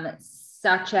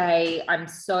I'm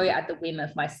so at the whim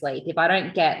of my sleep. If I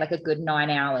don't get like a good 9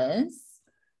 hours,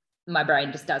 my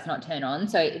brain just does not turn on.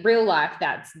 So real life,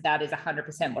 that is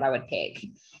 100% what I would pick.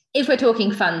 If we're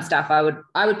talking fun stuff, I would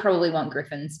probably want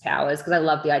Griffin's powers, because I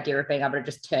love the idea of being able to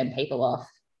just turn people off,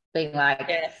 being like,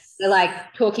 yes. They're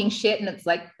like talking shit and it's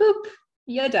like, boop,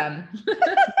 you're done. No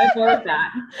more of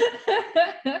that.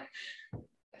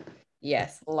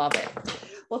 Yes, love it.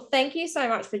 Well, thank you so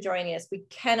much for joining us. We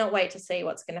cannot wait to see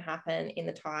what's going to happen in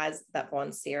the Ties That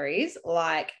Bond series.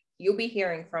 Like, you'll be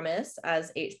hearing from us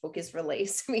as each book is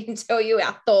released. We can tell you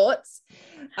our thoughts,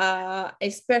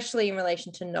 especially in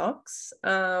relation to Knox.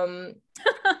 But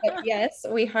yes,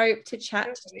 we hope to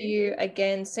chat to you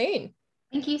again soon.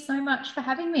 Thank you so much for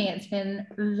having me. It's been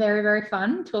very, very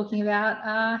fun talking about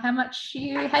how much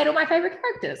you hate all my favorite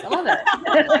characters. I love it.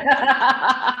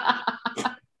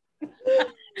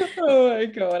 Oh my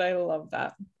God, I love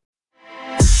that.